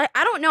looked like.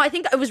 I don't know. I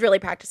think I was really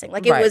practicing.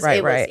 Like it Right, was, right,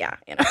 it was, right. yeah,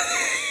 you know.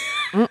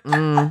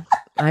 Mm-mm.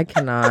 I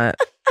cannot.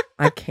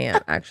 I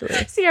can't actually.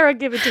 Sierra,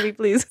 give it to me,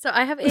 please. So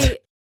I have a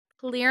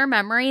clear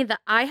memory that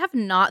I have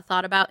not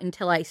thought about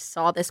until I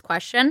saw this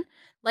question.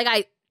 Like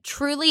I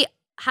truly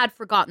had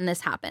forgotten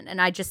this happened and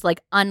I just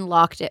like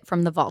unlocked it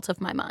from the vault of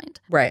my mind.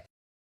 Right.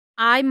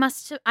 I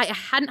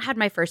hadn't had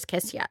my first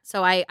kiss yet.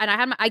 So I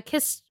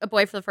kissed a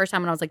boy for the first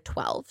time when I was like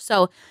 12.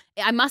 So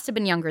I must have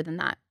been younger than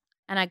that.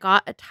 And I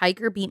got a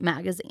Tiger Beat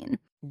magazine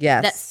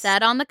Yes. that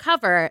said on the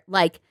cover,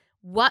 like,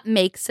 what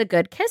makes a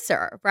good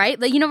kisser, right?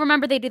 Like, you know,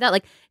 remember they do that,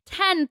 like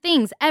 10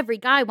 things every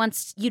guy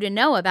wants you to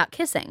know about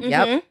kissing.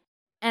 Yep. Mhm.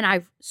 And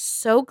I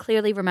so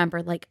clearly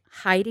remember like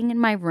hiding in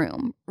my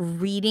room,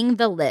 reading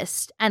the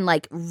list and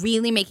like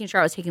really making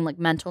sure I was taking like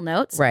mental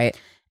notes. Right.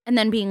 And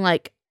then being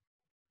like,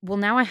 well,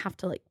 now I have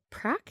to like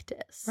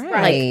practice.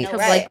 Right. Like, to,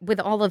 Right. like with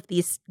all of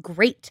these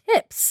great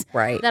tips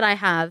Right. that I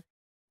have.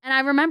 And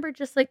I remember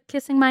just like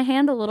kissing my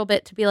hand a little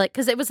bit to be like,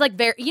 because it was like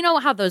very, you know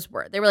how those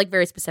were. They were like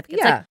very specific.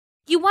 It's Yeah. like,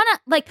 you want to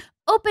like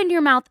open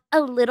your mouth a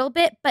little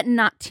bit, but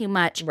not too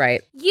much.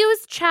 Right.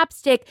 Use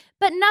chapstick,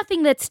 but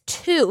nothing that's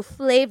too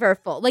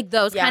flavorful, like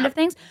those Yeah. kind of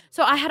things.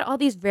 So I had all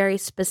these very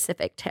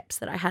specific tips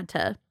that I had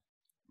to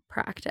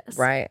practice.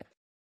 Right.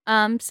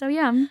 So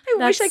yeah, I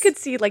wish I could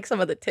see like some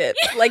of the tips.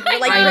 Like I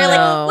really,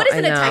 know, what is I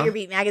in a know. Tiger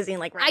Beat magazine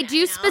like right I now, do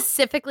you know?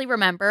 specifically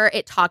remember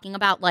it talking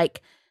about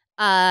like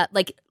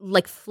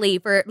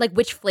flavor, like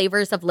which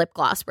flavors of lip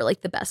gloss were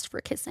like the best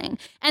for kissing,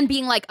 and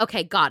being like,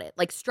 okay, got it.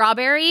 Like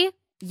strawberry,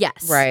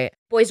 yes, Right.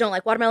 Boys don't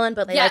like watermelon,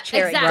 but they Yeah, like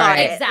cherry. exactly, Got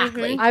it.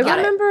 exactly. Mhm. I Got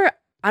it. remember.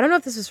 I don't know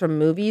if this was from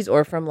movies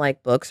or from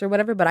like books or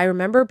whatever, but I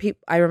remember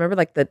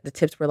like the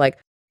tips were like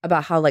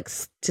about how like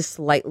to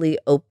slightly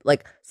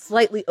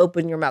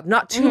open your mouth,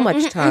 not too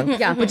much tongue,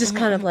 Yeah. but just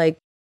kind of like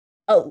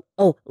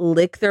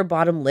lick their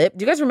bottom lip.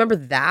 Do you guys remember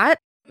that?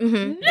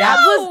 Mhm. That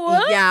was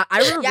I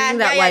remember Yeah, reading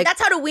that yeah, like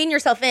that's how to wean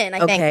yourself in, I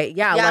think. okay,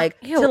 yeah, Yeah. like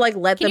Ew. to like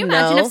let Can you them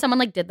imagine know. if someone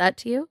like did that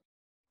to you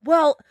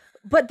Well,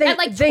 but they at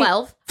like they-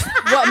 12?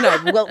 Well,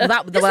 no, well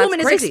that's This woman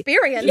is crazy.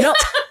 experienced. No,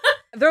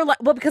 they're like,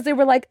 well, because they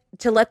were like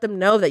to let them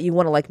know that you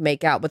want to like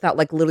make out without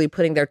like literally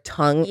putting their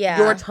tongue, Yeah.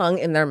 your tongue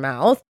in their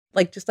mouth,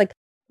 like just like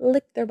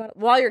lick their bottom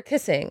while you're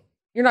kissing.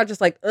 You're not just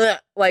like, ugh,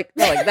 like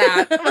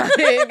that.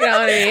 You know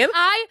what I mean?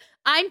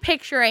 I'm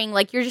picturing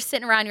like you're just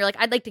sitting around. You're like,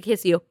 I'd like to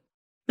kiss you.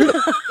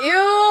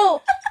 Ew.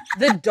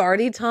 The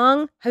darty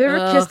tongue. Have you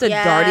ever kissed a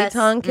darty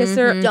tongue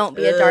kisser? Don't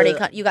be a darty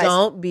cunt. You guys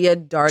don't be a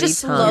darty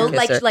just tongue slow,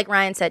 kisser. like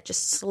Ryan said,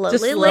 just slowly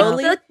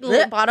slowly lick the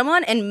lick. bottom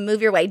one and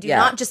move your way. Do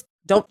not just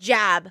don't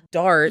jab.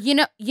 dart. You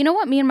know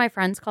what me and my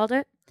friends called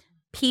it?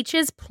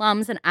 Peaches,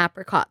 plums, and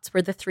apricots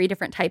were the 3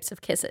 different types of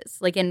kisses.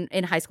 Like in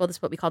high school, this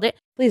is what we called it.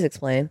 Please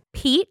explain.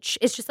 Peach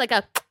is just like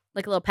a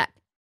little peck.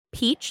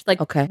 Peach,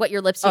 like Okay. what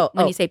your lips do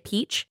when you say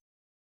peach.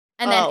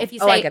 And then if you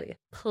I say get it.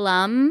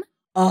 plum,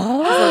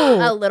 Oh,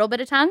 a little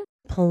bit of tongue.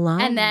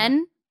 plum. And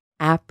then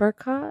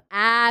apricot.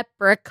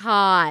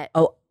 apricot.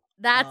 Oh,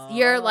 That's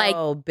you're like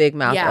big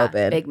mouth Yeah,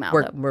 open. big mouth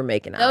We're, open. we're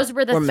making out. those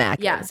were the we're macking.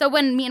 yeah. So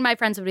when me and my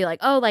friends would be like,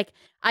 oh, like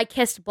I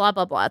kissed blah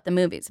blah blah at the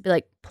movies, it'd be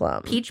like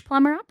plum. peach,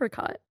 plum, or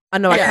apricot. I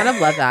know. I kind of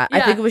love that. I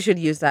Yeah. think we should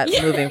use that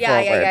moving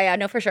forward. Yeah.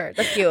 No, for sure.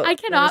 That's cute. I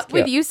cannot cute.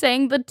 with you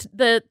saying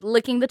the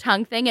licking the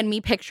tongue thing and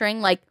me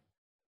picturing like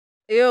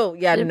Ew.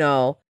 Yeah.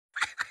 No.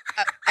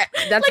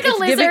 That's Like a it's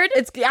lizard. Giving,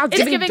 it's giving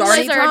giving darty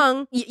lizard.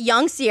 tongue.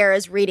 Young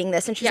Sierra's reading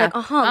this and she's Yeah. like,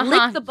 Uh-huh.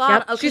 lick the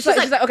bottom. Yep. Okay, She's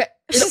like, okay.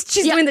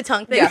 she's doing the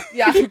tongue thing. Yeah.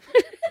 Yeah.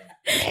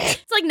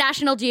 it's like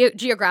National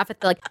Geographic.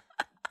 They're like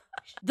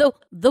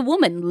the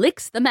woman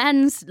licks the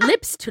man's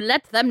lips to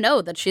let them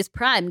know that she's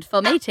primed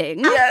for mating.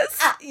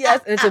 Yes.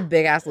 Yes. And it's a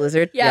big ass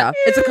lizard. Yeah. Yeah.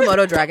 It's a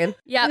Komodo dragon.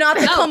 Yeah, Not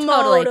the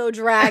Komodo. Komodo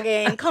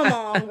dragon. Come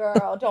on,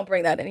 girl. Don't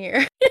bring that in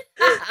here.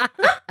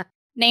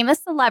 Name a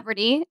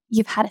celebrity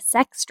you've had a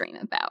sex dream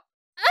about.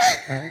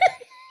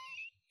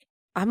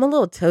 I'm a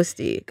little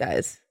toasty,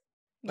 guys.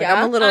 Like, Yeah?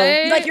 I'm a little.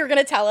 Like you're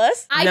gonna tell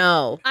us?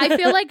 no. I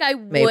feel like I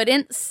Maybe.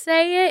 wouldn't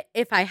say it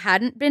if I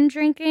hadn't been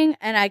drinking,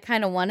 and I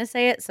kind of want to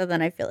say it, so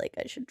then I feel like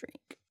I should drink.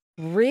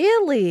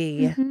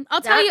 Really? Mhm.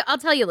 I'll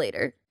tell you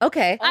later.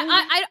 Okay.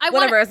 I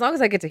Whatever. wanna- As long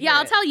as I get to hear Yeah,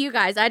 I'll it. tell you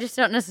guys. I just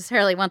don't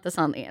necessarily want this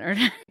on the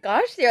internet.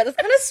 Gosh, Sierra, that's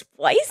kind of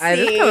spicy. That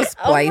is kinda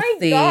Oh my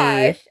spicy.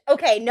 gosh.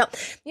 Okay, no.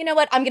 You know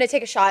what? I'm gonna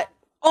take a shot.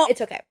 Oh,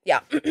 it's okay.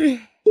 Yeah.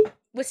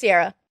 With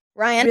Sierra.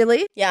 Ryan.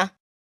 Really? Yeah.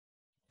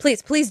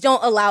 Please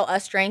don't allow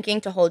us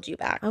drinking to hold you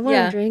back. I want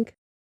Yeah. to drink.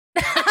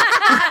 You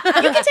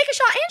can take a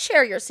shot and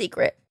share your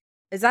secret.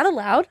 Is that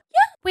allowed?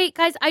 Wait,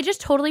 guys, I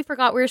just totally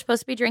forgot we were supposed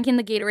to be drinking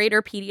the Gatorade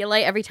or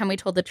Pedialyte every time we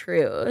told the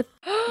truth.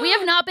 We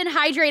have not been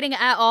hydrating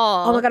at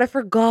all. Oh my god, I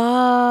forgot.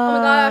 Oh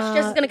my gosh,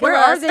 Jess is gonna kill Where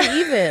us. are they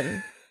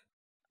even?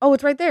 Oh,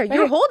 it's right there.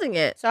 You're Right. holding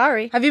it.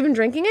 Sorry. Have you been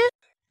drinking it?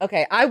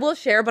 Okay, I will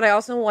share, but I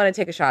also want to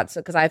take a shot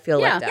because I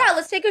feel Yeah. left out. Yeah,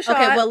 let's take a shot.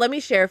 Okay, well, let me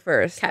share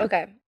first.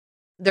 Okay.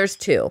 There's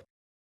 2.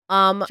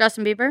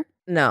 Justin Bieber?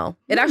 No,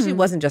 it actually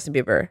wasn't Justin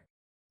Bieber.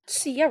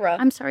 Sierra.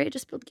 I'm sorry, I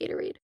just spilled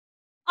Gatorade.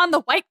 On the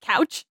white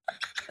couch.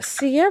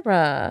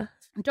 Sierra.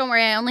 Don't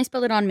worry, I only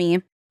spilled it on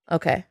me.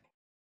 Okay.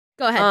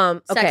 Go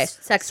ahead. Okay.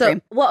 Sex So,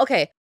 dream. well,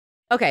 okay.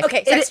 Okay.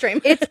 Okay, sex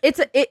dream.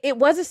 It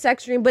was a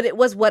sex dream, but it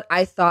was what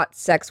I thought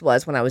sex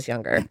was when I was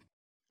younger.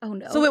 Oh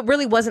no. So it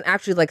really wasn't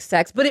actually like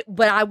sex, but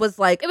I was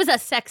like, it was a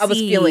sexy I was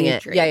feeling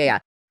it. dream. Yeah.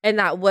 And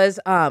that was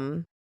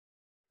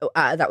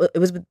it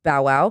was with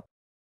Bow Wow.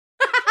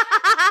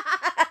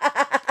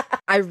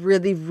 I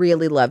really,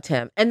 really loved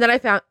him. And then I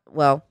found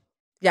out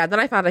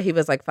he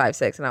was like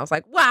 5'6", and I was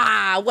like,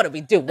 wow, what are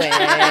we doing?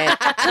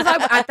 Because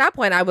at that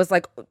point I was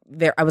like,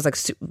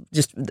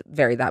 just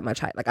very that much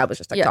height. Like I was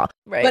just like Yeah, tall.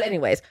 right. But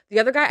anyways, the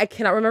other guy, I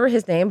cannot remember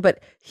his name,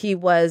 but he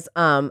was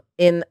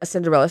in A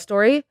Cinderella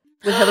Story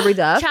with Hilary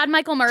Duff. Chad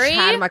Michael Murray.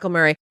 Chad Michael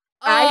Murray.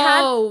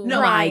 Oh, No,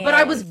 Ryan. but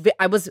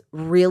I was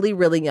really,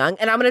 really young,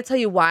 and I'm going to tell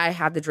you why I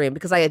had the dream,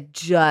 because I had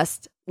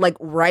just, like,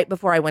 right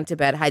before I went to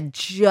bed, I had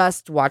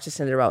just watched A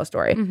Cinderella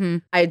Story. Mm-hmm.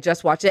 I had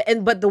just watched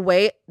it, but the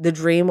way the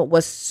dream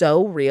was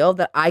so real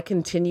that I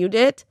continued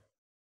it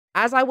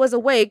as I was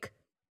awake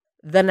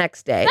the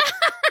next day.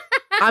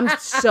 I'm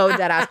so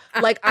dead ass.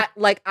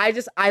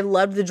 I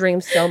loved the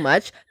dream so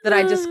much that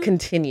I just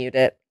continued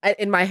it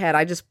in my head.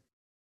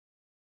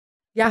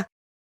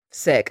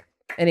 Sick.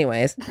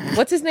 Anyways,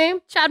 what's his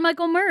name? Chad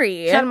Michael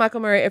Murray. Chad Michael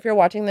Murray. If you're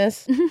watching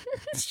this,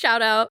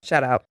 Shout out.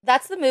 shout out.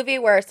 That's the movie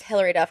where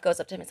Hilary Duff goes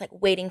up to him. It's like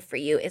waiting for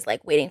you is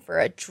like waiting for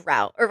a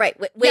drought. Or right,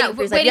 waiting Yeah,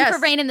 for, he's waiting like, for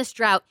rain in this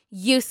drought.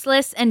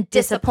 Useless and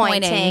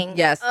disappointing. disappointing.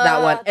 Yes,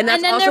 that one. And that's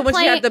And then also they're when she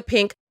playing- had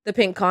the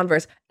pink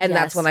Converse, and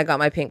that's Yes. when I got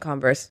my pink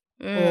Converse.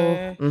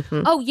 Mm.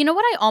 Mhm. Oh, you know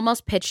what I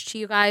almost pitched to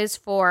you guys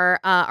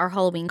for our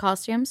Halloween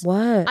costumes?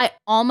 What? I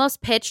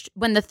almost pitched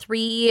when the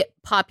 3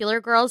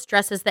 popular girls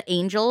dress as the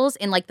angels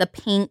in like the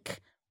pink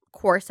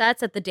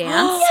corsets at the dance.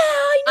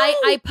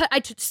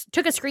 I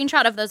took a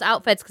screenshot of those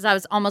outfits because I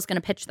was almost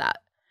going to pitch that.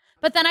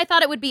 But then I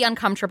thought it would be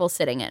uncomfortable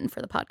sitting in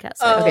for the podcast.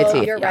 So Oh, Okay,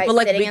 T. you're right, But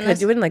like sitting we in could this-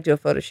 do it and like do a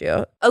photo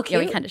shoot. Okay. yeah,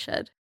 we kind of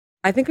should.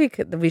 I think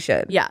we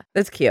should. Yeah.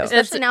 That's cute.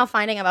 Especially now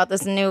finding about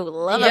this new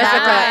love Jessica,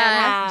 affair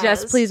Ryan has.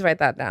 Jess, please write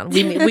that down.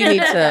 We need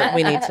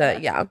to.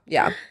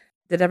 Yeah.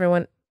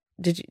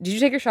 Did you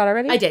take your shot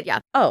already? I did,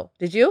 yeah. Oh,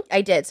 did you?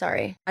 I did,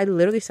 sorry. I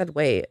literally said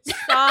wait.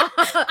 I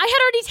had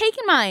already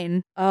taken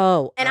mine.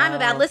 Oh. And I'm a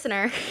bad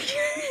listener.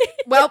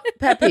 Well,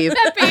 pet peeve.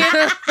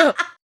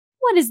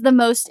 What is the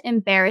most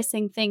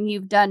embarrassing thing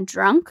you've done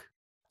drunk?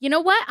 You know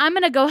what? I'm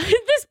going to go ahead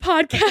this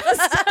podcast.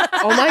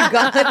 Oh my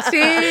God,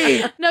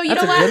 see? No, you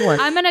That's know a good what? one.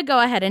 I'm going to go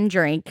ahead and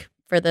drink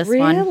for this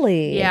one.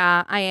 Really?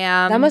 Yeah, I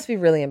am. That must be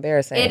really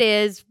embarrassing. It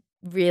is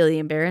really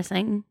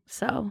embarrassing.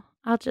 So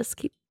I'll just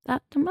keep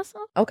that to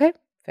myself. Okay,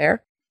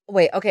 fair.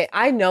 Wait, okay,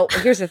 I know.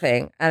 Here's the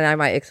thing, and I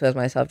might expose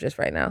myself just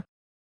right now,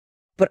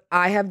 but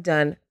I have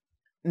done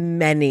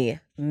many,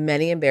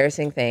 many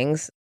embarrassing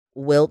things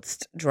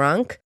whilst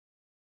drunk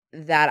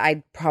that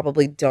I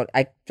probably don't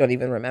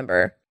even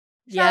remember.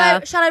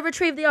 Shall I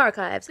retrieve the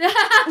archives?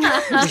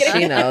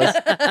 She knows.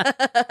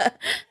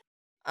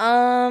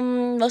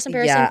 Most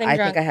embarrassing Yeah, thing I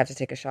drunk. think I have to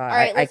take a shot. All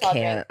right, I let's all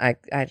can't.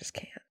 I just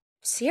can't.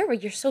 Sierra,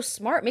 you're so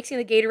smart. Mixing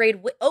the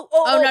Gatorade with. Oh,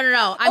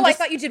 no. I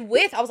thought you did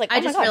with. I was like, I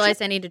just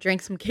realized I need to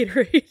drink some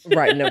Gatorade.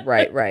 Right, no,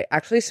 right.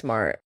 Actually,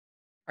 smart.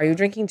 Are you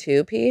drinking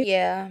too, P?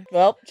 Yeah.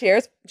 Well,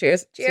 cheers.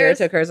 Sierra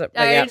took hers up.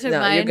 But I yeah, already took no,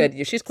 you're mine.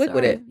 good. She's quick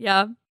with Sorry. it.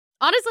 Yeah.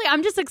 Honestly,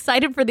 I'm just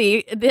excited for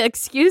the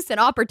excuse and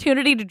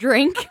opportunity to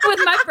drink with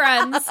my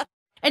friends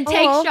and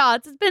take Aw.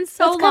 shots. It's been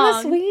so That's long. kind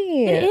of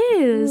sweet. It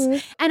is.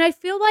 Mm. And I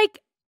feel like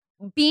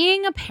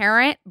being a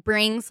parent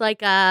brings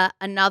like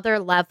another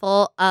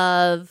level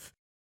of,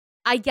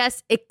 I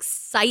guess,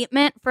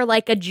 excitement for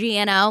like a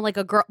GNO, like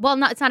a girl.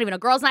 Well, it's not even a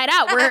girls' night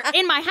out. We're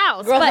in my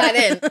house. Girls' but, night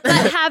in.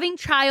 but having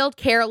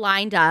childcare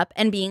lined up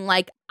and being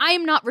like, I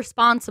am not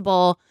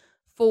responsible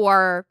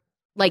for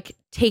like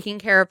taking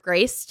care of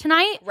Grace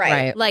tonight.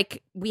 Right.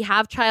 Like we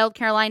have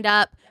childcare lined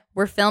up.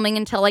 We're filming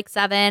until like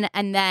 7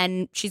 and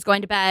then she's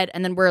going to bed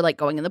and then we're like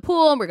going in the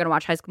pool and we're going to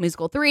watch High School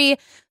Musical 3.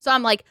 So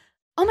I'm like,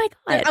 oh my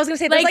God. I was gonna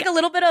say there's like a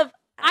little bit of.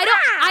 I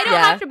don't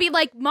Yeah. have to be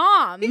like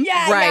mom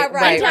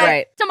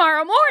Right.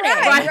 tomorrow morning.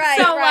 Right.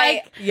 So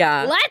like,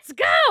 Yeah. let's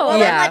go. Well,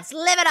 Yeah. then let's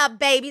live it up,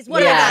 babies. What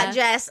do Yeah. I got,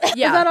 Jess? But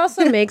that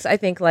also makes, I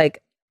think,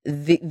 like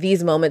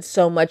these moments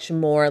so much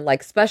more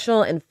like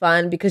special and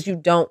fun because you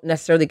don't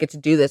necessarily get to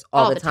do this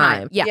all the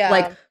time. Yeah.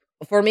 Like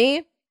for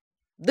me,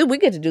 dude, we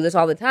get to do this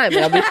all the time.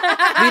 You know, we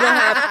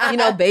don't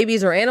have,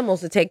 babies or animals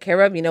to take care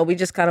of. We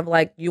just kind of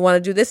like, you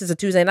want to do this? It's a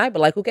Tuesday night, but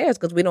like, who cares?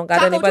 Because we don't got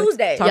Taco anybody.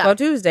 Tuesday. Taco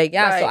Tuesday.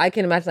 Yeah. So Right. I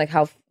can imagine like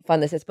how fun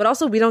this is. But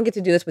also, we don't get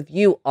to do this with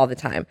you all the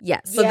time.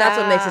 Yes. So that's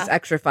what makes this Yeah.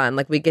 extra fun.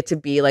 Like we get to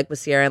be like with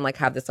Sierra and like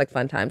have this like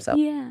fun time. So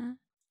Yeah.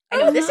 I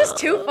know this is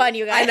too fun,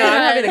 you guys. I know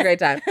I'm having a great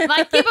time.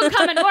 Like, keep them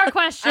coming. More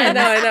questions.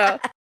 I know.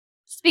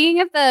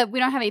 Speaking of we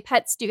don't have any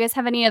pets, do you guys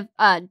have any of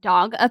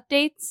dog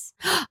updates?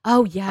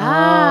 Oh,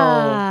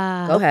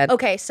 yeah. Go ahead.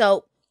 Okay,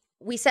 so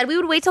we said we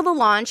would wait till the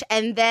launch,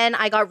 and then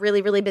I got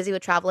really, really busy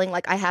with traveling.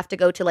 Like I have to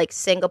go to like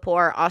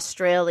Singapore,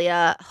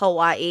 Australia,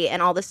 Hawaii,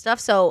 and all this stuff.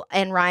 So,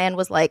 and Ryan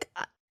was like,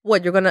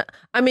 What you're gonna?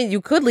 I mean,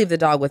 you could leave the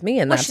dog with me,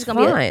 and well, that's she's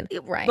gonna fine. be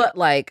right. But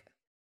like,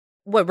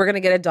 what we're gonna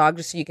get a dog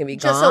just so you can be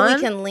just gone? so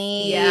we can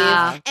leave.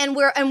 Yeah. And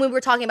we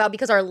were talking about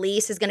because our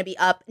lease is going to be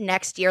up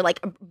next year, like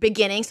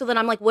beginning. So then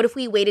I'm like, what if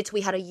we waited till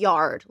we had a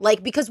yard?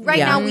 Like because right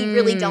Yeah. now we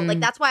really don't. Like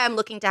that's why I'm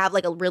looking to have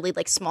like a really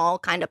like small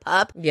kind of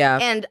pup Yeah.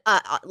 and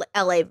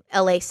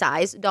LA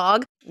size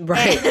dog.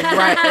 Right. And-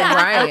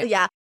 Right.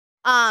 Yeah.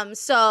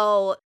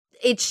 So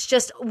it's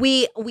just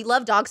we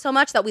love dogs so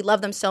much that we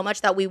love them so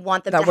much that we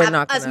want them That to we're have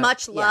not as gonna-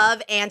 much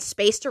love and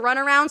space to run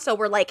around. So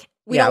we're like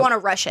we Yeah. don't want to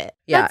rush it.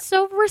 Yeah. That's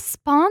so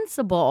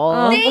responsible.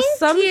 Well, Thank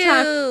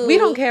sometimes you. we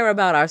don't care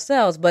about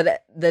ourselves,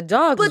 but the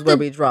dogs But is where the-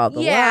 we draw the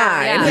line.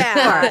 Yeah,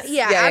 Of course.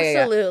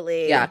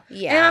 absolutely. Yeah.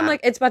 yeah. And I'm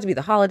like, it's about to be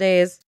the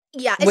holidays.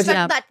 yeah, which-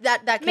 especially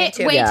that came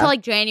too. Wait Yeah. till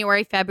like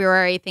January,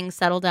 February, things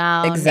settle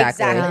down.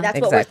 Exactly. Exactly. That's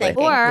what we're Exactly.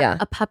 thinking. Or Yeah.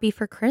 a puppy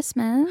for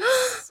Christmas.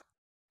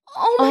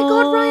 Oh my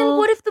God, Ryan! Oh.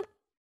 What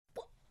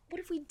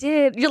if we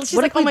did? She's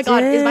What like, if we oh my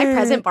God, is my did?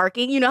 present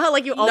barking? You know how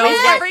like you always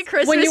Yes. every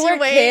Christmas When you were a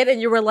wait. kid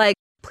and you were like,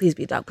 please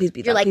be a dog, please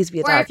be a You're dog, like, please be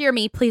a Or dog. if you're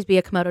me, please be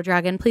a Komodo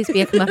dragon. Please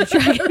be a Komodo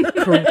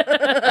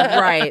dragon.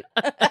 Right.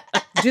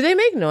 Do they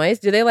make noise?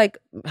 Do they like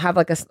have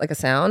like a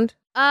sound?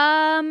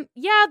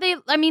 Yeah,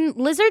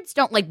 lizards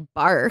don't like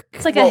bark.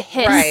 It's like a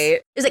hiss.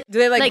 Right. It's like Do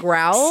they like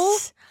growl?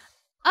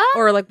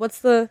 Or like what's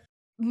the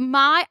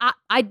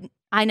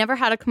I never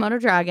had a Komodo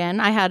dragon.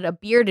 I had a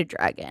bearded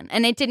dragon,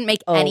 and it didn't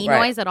make Oh, any right.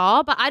 noise at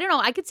all. But I don't know.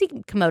 I could see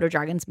Komodo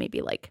dragons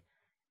maybe like,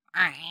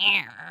 or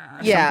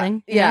yeah,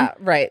 something, you yeah,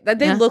 know? right. That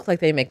they Yeah. look like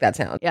they make that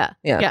sound. yeah,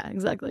 Yeah.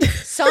 exactly.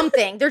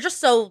 something. They're just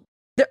so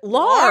They're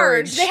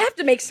large. They have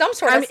to make some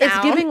sort I of mean, sound.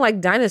 it's giving like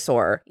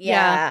dinosaur.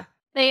 Yeah.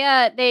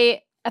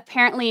 They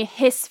apparently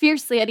hiss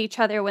fiercely at each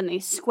other when they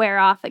square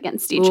off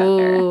against each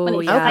other. When Ooh,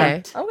 they yeah.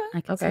 fight. Okay. I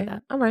can see Okay.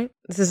 that. All right.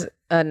 This is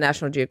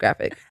National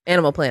Geographic,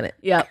 Animal Planet.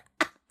 Yep.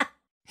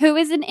 Who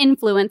is an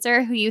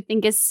influencer who you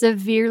think is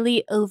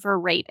severely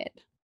overrated?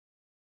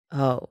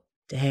 Oh,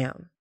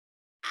 damn.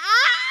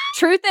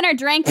 Truth in our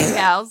drinking,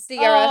 gals.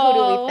 Sierra, who do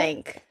Oh. we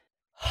think?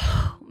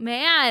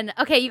 Man.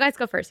 Okay, you guys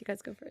go first.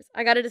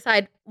 I got to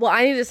decide. Well,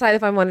 I need to decide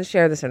if I want to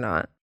share this or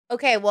not.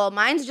 Okay, well,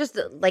 mine's just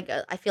like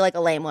I feel like a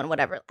lame one.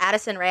 Whatever.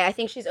 Addison Rae, I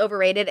think she's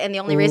overrated, and the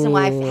only reason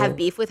why I Ooh. have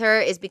beef with her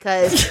is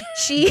because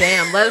she.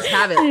 Damn, let us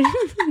have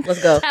it.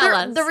 Let's go. Tell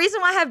us. The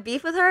reason why I have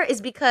beef with her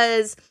is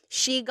because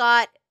she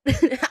got,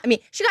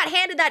 she got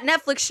handed that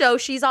Netflix show.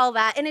 She's all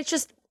that, and it's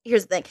just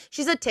here's the thing.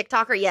 She's a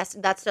TikToker. Yes,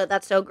 that's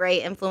so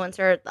great.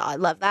 Influencer. I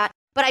love that.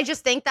 But I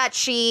just think that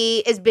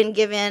she has been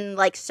given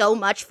like so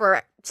much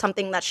for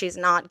something that she's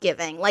not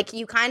giving. Like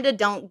you kind of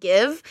don't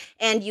give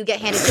and you get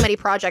handed too many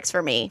projects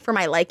for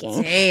my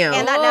liking. Damn.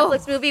 And that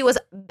Netflix movie was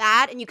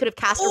bad and you could have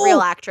cast a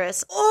real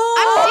actress.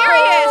 I'm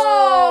serious.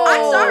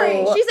 I'm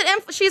sorry.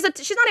 She's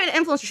not even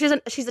an influencer.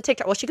 She's a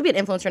TikTok. Well, she could be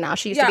an influencer now.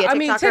 She used to be a TikToker. I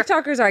mean,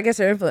 TikTokers are, I guess,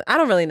 they're influencers. I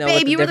don't really know.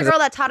 Babe, you were the girl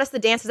that taught us the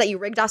dances that you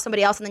rigged off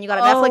somebody else and then you got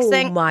a Netflix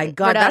thing. Oh my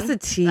God, that's the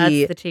tea.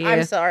 That's the tea.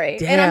 I'm sorry.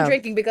 Damn. And I'm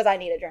drinking because I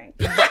need a drink.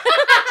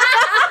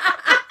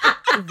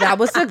 That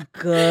was a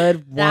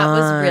good one. That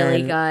was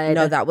really good.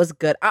 No, that was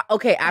good.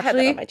 Okay, I have that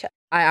actually, on my chest.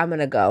 I'm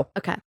gonna go.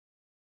 Okay.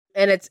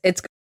 And it's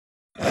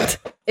the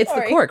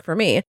Sorry. cork for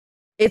me.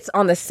 It's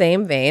on the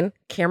same vein.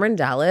 Cameron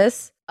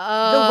Dallas.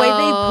 Oh. The way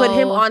they put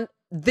him on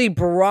the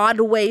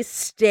Broadway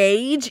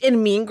stage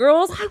in Mean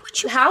Girls. Why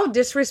would you? How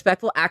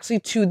disrespectful, actually,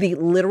 to the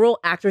literal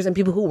actors and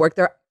people who work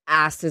their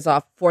asses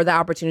off for the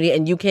opportunity,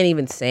 and you can't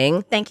even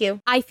sing. Thank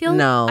you. I feel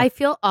No. I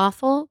feel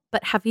awful,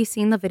 but have you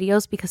seen the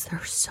videos? Because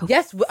they're so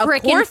Yes, of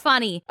freaking course.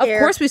 funny. Of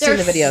course, we've seen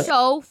They're the videos.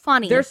 so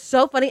funny. They're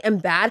so funny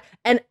and bad.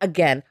 And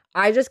again,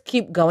 I just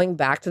keep going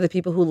back to the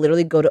people who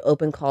literally go to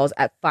open calls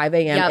at 5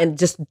 a.m. Yep.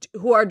 and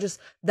who are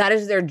just, that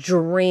is their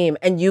dream.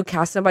 And you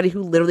cast somebody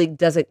who literally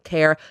doesn't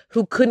care,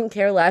 who couldn't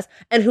care less,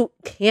 and who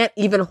can't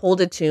even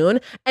hold a tune.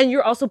 And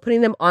you're also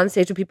putting them on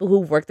stage with people who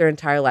worked their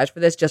entire lives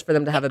for this just for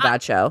them to have a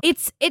bad show.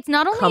 It's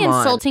not only Come on.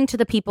 insulting to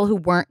the people who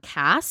weren't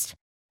cast,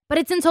 but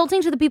it's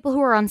insulting to the people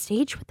who are on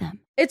stage with them.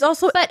 It's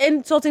also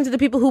insulting to the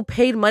people who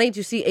paid money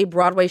to see a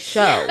Broadway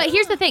show. But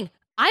here's the thing.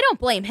 I don't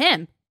blame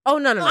him. Oh,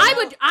 no. I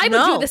would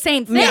do the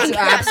same thing. Me too,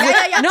 absolutely.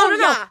 Yeah. No.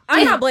 Yeah.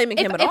 I'm not blaming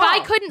him at all. If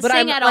I couldn't But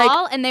sing I'm at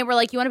all and they were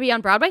like, you want to be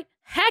on Broadway?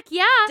 Heck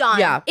yeah. Done.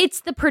 Yeah.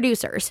 It's the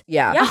producers.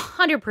 Yeah.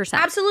 100%.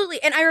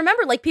 Absolutely. And I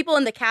remember like people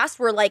in the cast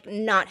were like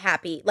not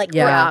happy. Like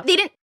Yeah. they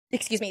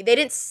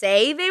didn't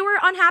say they were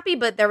unhappy,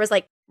 but there was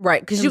like Right,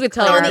 because you could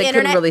tell on they the couldn't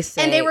internet really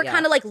say. and they were yeah.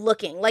 kind of like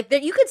looking like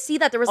you could see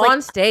that there was like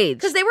on stage.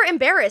 because they were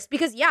embarrassed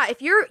because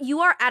if you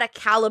are at a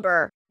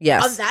caliber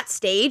Yes. of that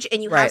stage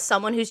and you Right. have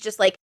someone who's just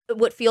like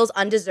what feels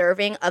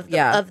undeserving of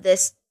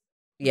this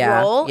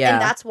role, yeah.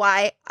 and that's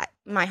why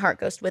my heart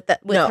goes with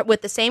No.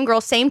 with the same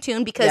girl, same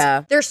tune, because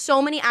Yeah. there's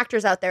so many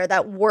actors out there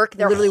that work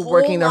their Literally whole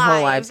working their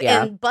whole lives,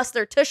 yeah. and bust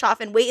their tush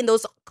off and wait in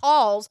those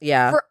calls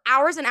Yeah. for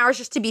hours and hours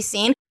just to be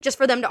seen, just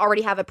for them to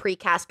already have a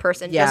precast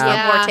person, Yeah. just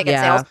with more ticket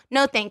Yeah. sales.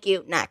 No, thank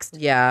you. Next.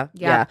 Yeah.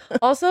 Yeah.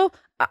 Also,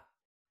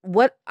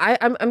 what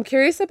I'm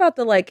curious about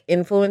the like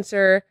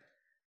influencer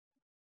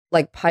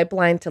like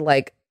pipeline to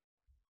like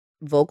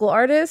vocal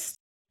artists.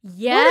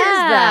 Yeah. What is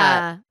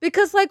that?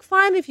 Because like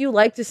fine if you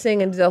like to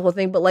sing and do the whole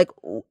thing, but like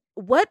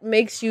what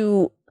makes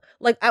you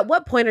like at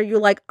what point are you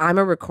like I'm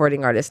a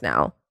recording artist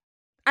now?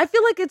 I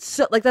feel like it's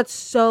so like that's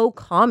so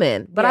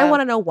common, but I Yeah.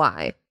 want to know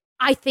why.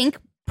 I think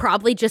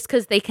probably just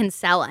because they can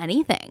sell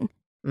anything.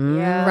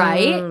 Mm,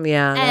 Right?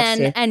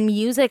 Yeah. And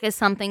music is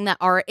something that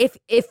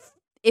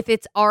if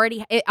it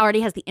already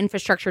has the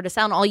infrastructure to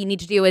sell, and all you need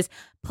to do is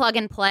plug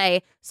and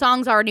play.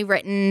 Songs already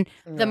written,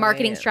 the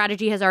marketing Right.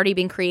 strategy has already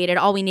been created.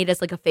 All we need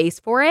is like a face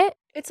for it.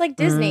 It's like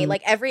Disney. Mm.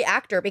 Like every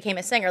actor became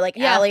a singer. Like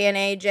Yeah. Ally and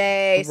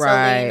AJ, Right,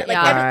 Celine. Like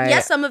yeah.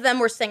 yes, some of them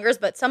were singers,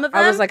 but some of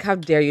them I was like, how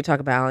dare you talk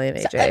about Ali and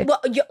AJ?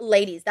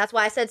 ladies. That's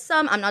why I said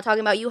some. I'm not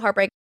talking about you.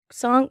 Heartbreak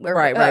song.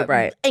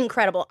 Right.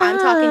 Incredible. I'm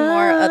talking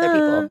more other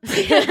people.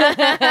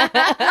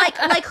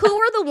 like who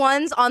were the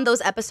ones on those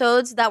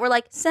episodes that were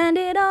like send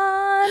it on?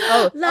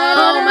 Oh, Oh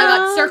my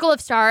God, Circle of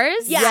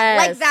Stars. Yeah,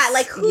 Yes. like that.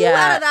 Like who Yeah.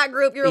 out of that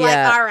group you're Yeah.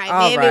 like, all right,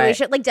 All maybe we right.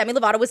 should. Like Demi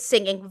Lovato was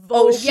singing Oh,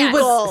 vocals. she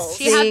was.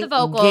 She had the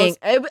vocals. singing.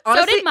 So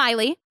Honestly, did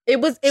Miley.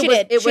 It was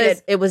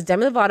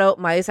Demi Lovato,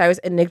 Miley Cyrus,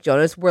 and Nick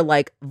Jonas were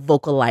like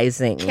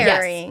vocalizing,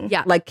 Carrying.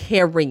 Yeah. like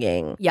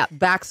carrying. Yeah.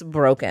 Backs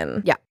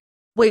broken. Yeah.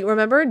 Wait,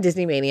 remember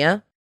Disney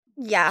Mania?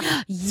 Yeah.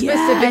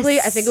 Specifically,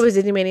 I think it was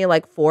Disney Mania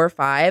like 4 or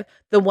 5.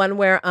 The one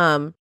where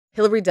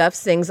Hilary Duff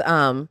sings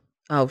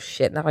oh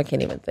shit, now I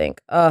can't even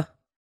think.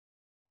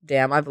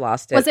 Damn, I've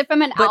lost it. Was it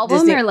from an But album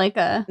Disney- or like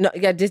a? No,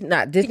 yeah,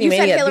 not Disney You said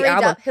Mania. Hilary the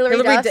album. Duff-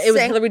 Hilary Duff It was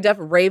sang- Hilary Duff.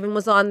 Raven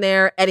was on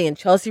there. Eddie and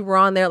Chelsea were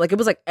on there. Like it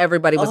was like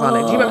everybody was on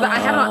there. Do you remember that?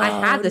 I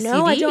had the CD.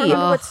 No, I don't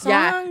remember what song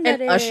Yeah, that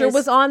and Usher is.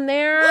 was on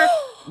there.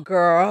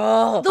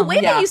 Girl, The way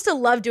yeah. they used to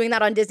love doing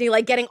that on Disney,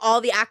 like getting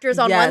all the actors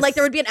on one. Yes. Like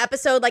there would be an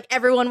episode, like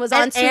everyone was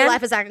on And- Sweet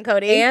Life of Zack and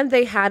Cody. And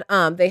they had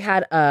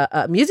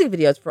music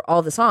videos for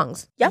all the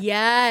songs. Yep.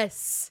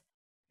 Yes.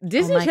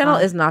 Disney Oh my Channel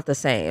God. is not the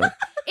same.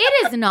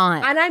 It is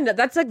not. And I know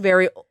that's like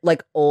very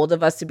like old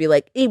of us to be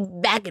like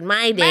back in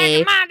my Back day,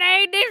 in my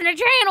day, Disney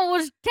Channel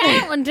was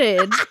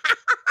talented.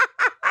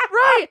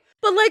 right?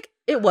 But like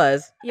it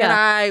was, Yeah. and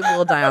I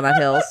will die on that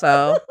hill.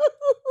 So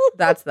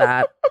that's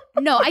that.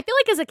 No, I feel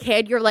like as a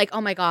kid, you're like,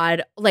 oh my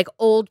God, like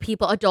old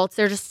people, adults,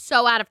 they're just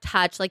so out of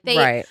touch. Like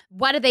Right.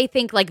 what do they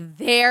think? Like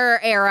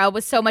their era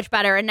was so much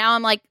better. And now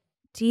I'm like,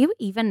 do you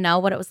even know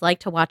what it was like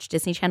to watch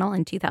Disney Channel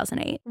in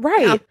 2008?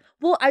 Right.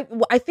 Well,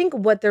 I think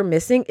what they're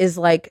missing is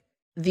like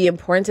the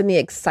importance and the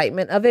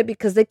excitement of it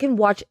because they can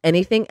watch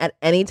anything at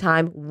any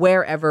time,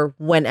 wherever,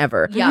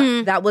 whenever. Yeah.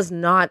 Mhm. That was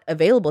not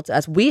available to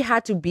us. We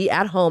had to be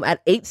at home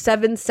at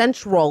 8/7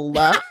 Central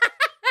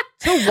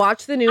to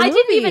watch the new I movies.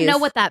 didn't even know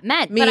what that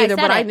meant. Me but either, I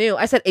said but I it. knew.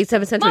 I said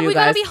 8/7 Central, Mom, you we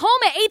guys. gotta be home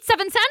at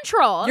 8/7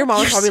 Central. Your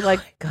mom was probably like,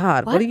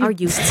 God, what are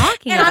you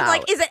talking And about? I'm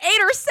like, is it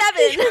 8 or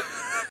 7?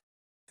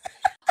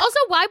 Also,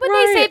 why would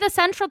they say the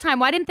Central Time?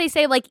 Why didn't they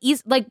say like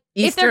if they're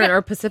Eastern gonna-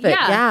 or Pacific?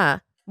 Yeah.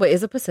 Wait,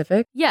 is it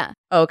Pacific? Yeah,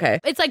 Oh, okay.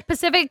 it's like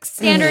Pacific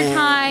Standard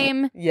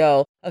Time.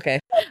 Yo, okay.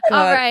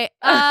 All right.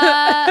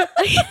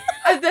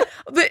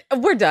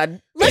 We're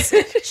done.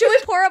 Should we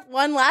pour up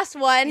one last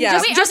one? Yeah.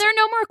 Wait, are there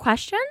no more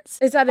questions?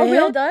 Is that Are it? we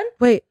all done?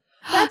 Wait.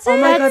 That's Oh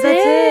my God, that's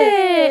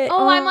it.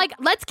 Oh, I'm like,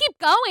 let's keep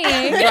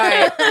going.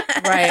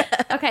 Right.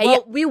 Okay.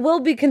 Well, we will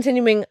be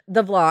continuing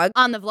the vlog.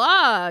 On the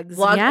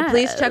vlogs.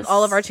 Please check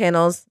all of our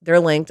channels. They're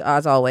linked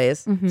as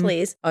always. Mhm.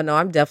 Please. Oh no,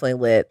 I'm definitely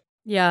lit.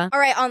 Yeah. All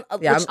right,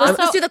 Yeah, let's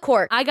I'm- do the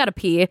cork. I gotta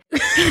pee.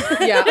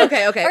 Yeah.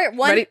 Okay. All right,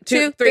 1, Ready?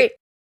 2, 3.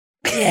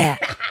 3. Yeah.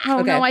 Oh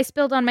Okay. no, I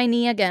spilled on my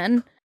knee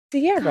again.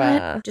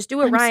 Sierra. Just do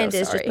what I'm Ryan so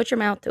does. sorry. Just put your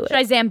mouth to it. Should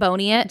I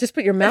Zamboni it? Just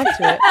put your mouth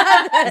to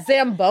it.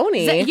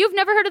 Zamboni. You've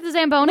never heard of the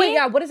Zamboni? Wait,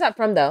 yeah. What is that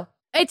from though?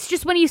 It's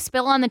just when you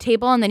spill on the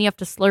table and then you have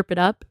to slurp it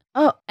up.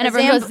 Oh, And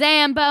everyone goes,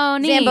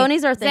 Zamboni.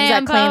 Zambonis are things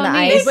that clean the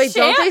Zamboni. ice. Wait,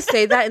 don't they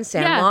say that in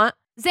Sandlot?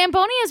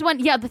 Zamboni is when,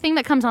 the thing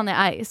that comes on the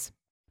ice.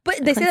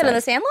 But they say that in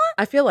the Sandlot?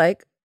 I feel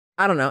like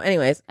I don't know.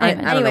 Anyways, I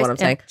don't know Anyways, what I'm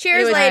saying. Cheers,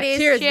 Anyways, ladies.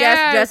 Cheers. Cheers.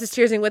 Yes, Jess is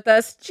cheersing with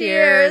us.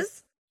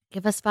 Cheers.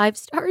 Give us 5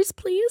 stars,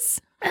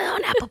 please.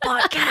 On Apple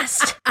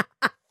Podcast.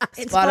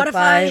 And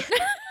Spotify. Spotify.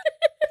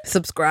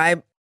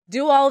 Subscribe.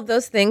 Do all of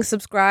those things.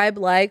 Subscribe,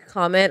 like,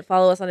 comment,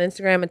 follow us on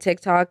Instagram and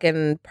TikTok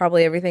and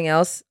probably everything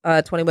else.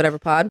 20 whatever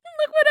pod.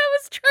 Look what I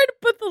was trying to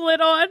put the lid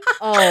on.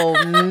 Oh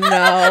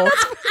no.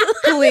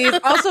 Please.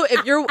 Also,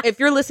 if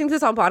you're listening to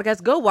this on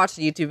podcast, go watch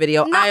the YouTube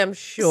video. I am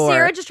sure.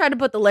 Sarah just tried to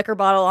put the liquor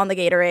bottle on the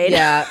Gatorade.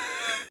 Yeah.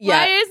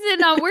 Why is it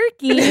not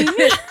working?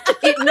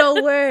 It no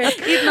work.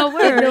 It no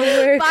work. No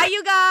work. Bye,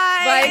 you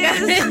guys.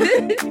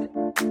 Bye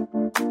guys.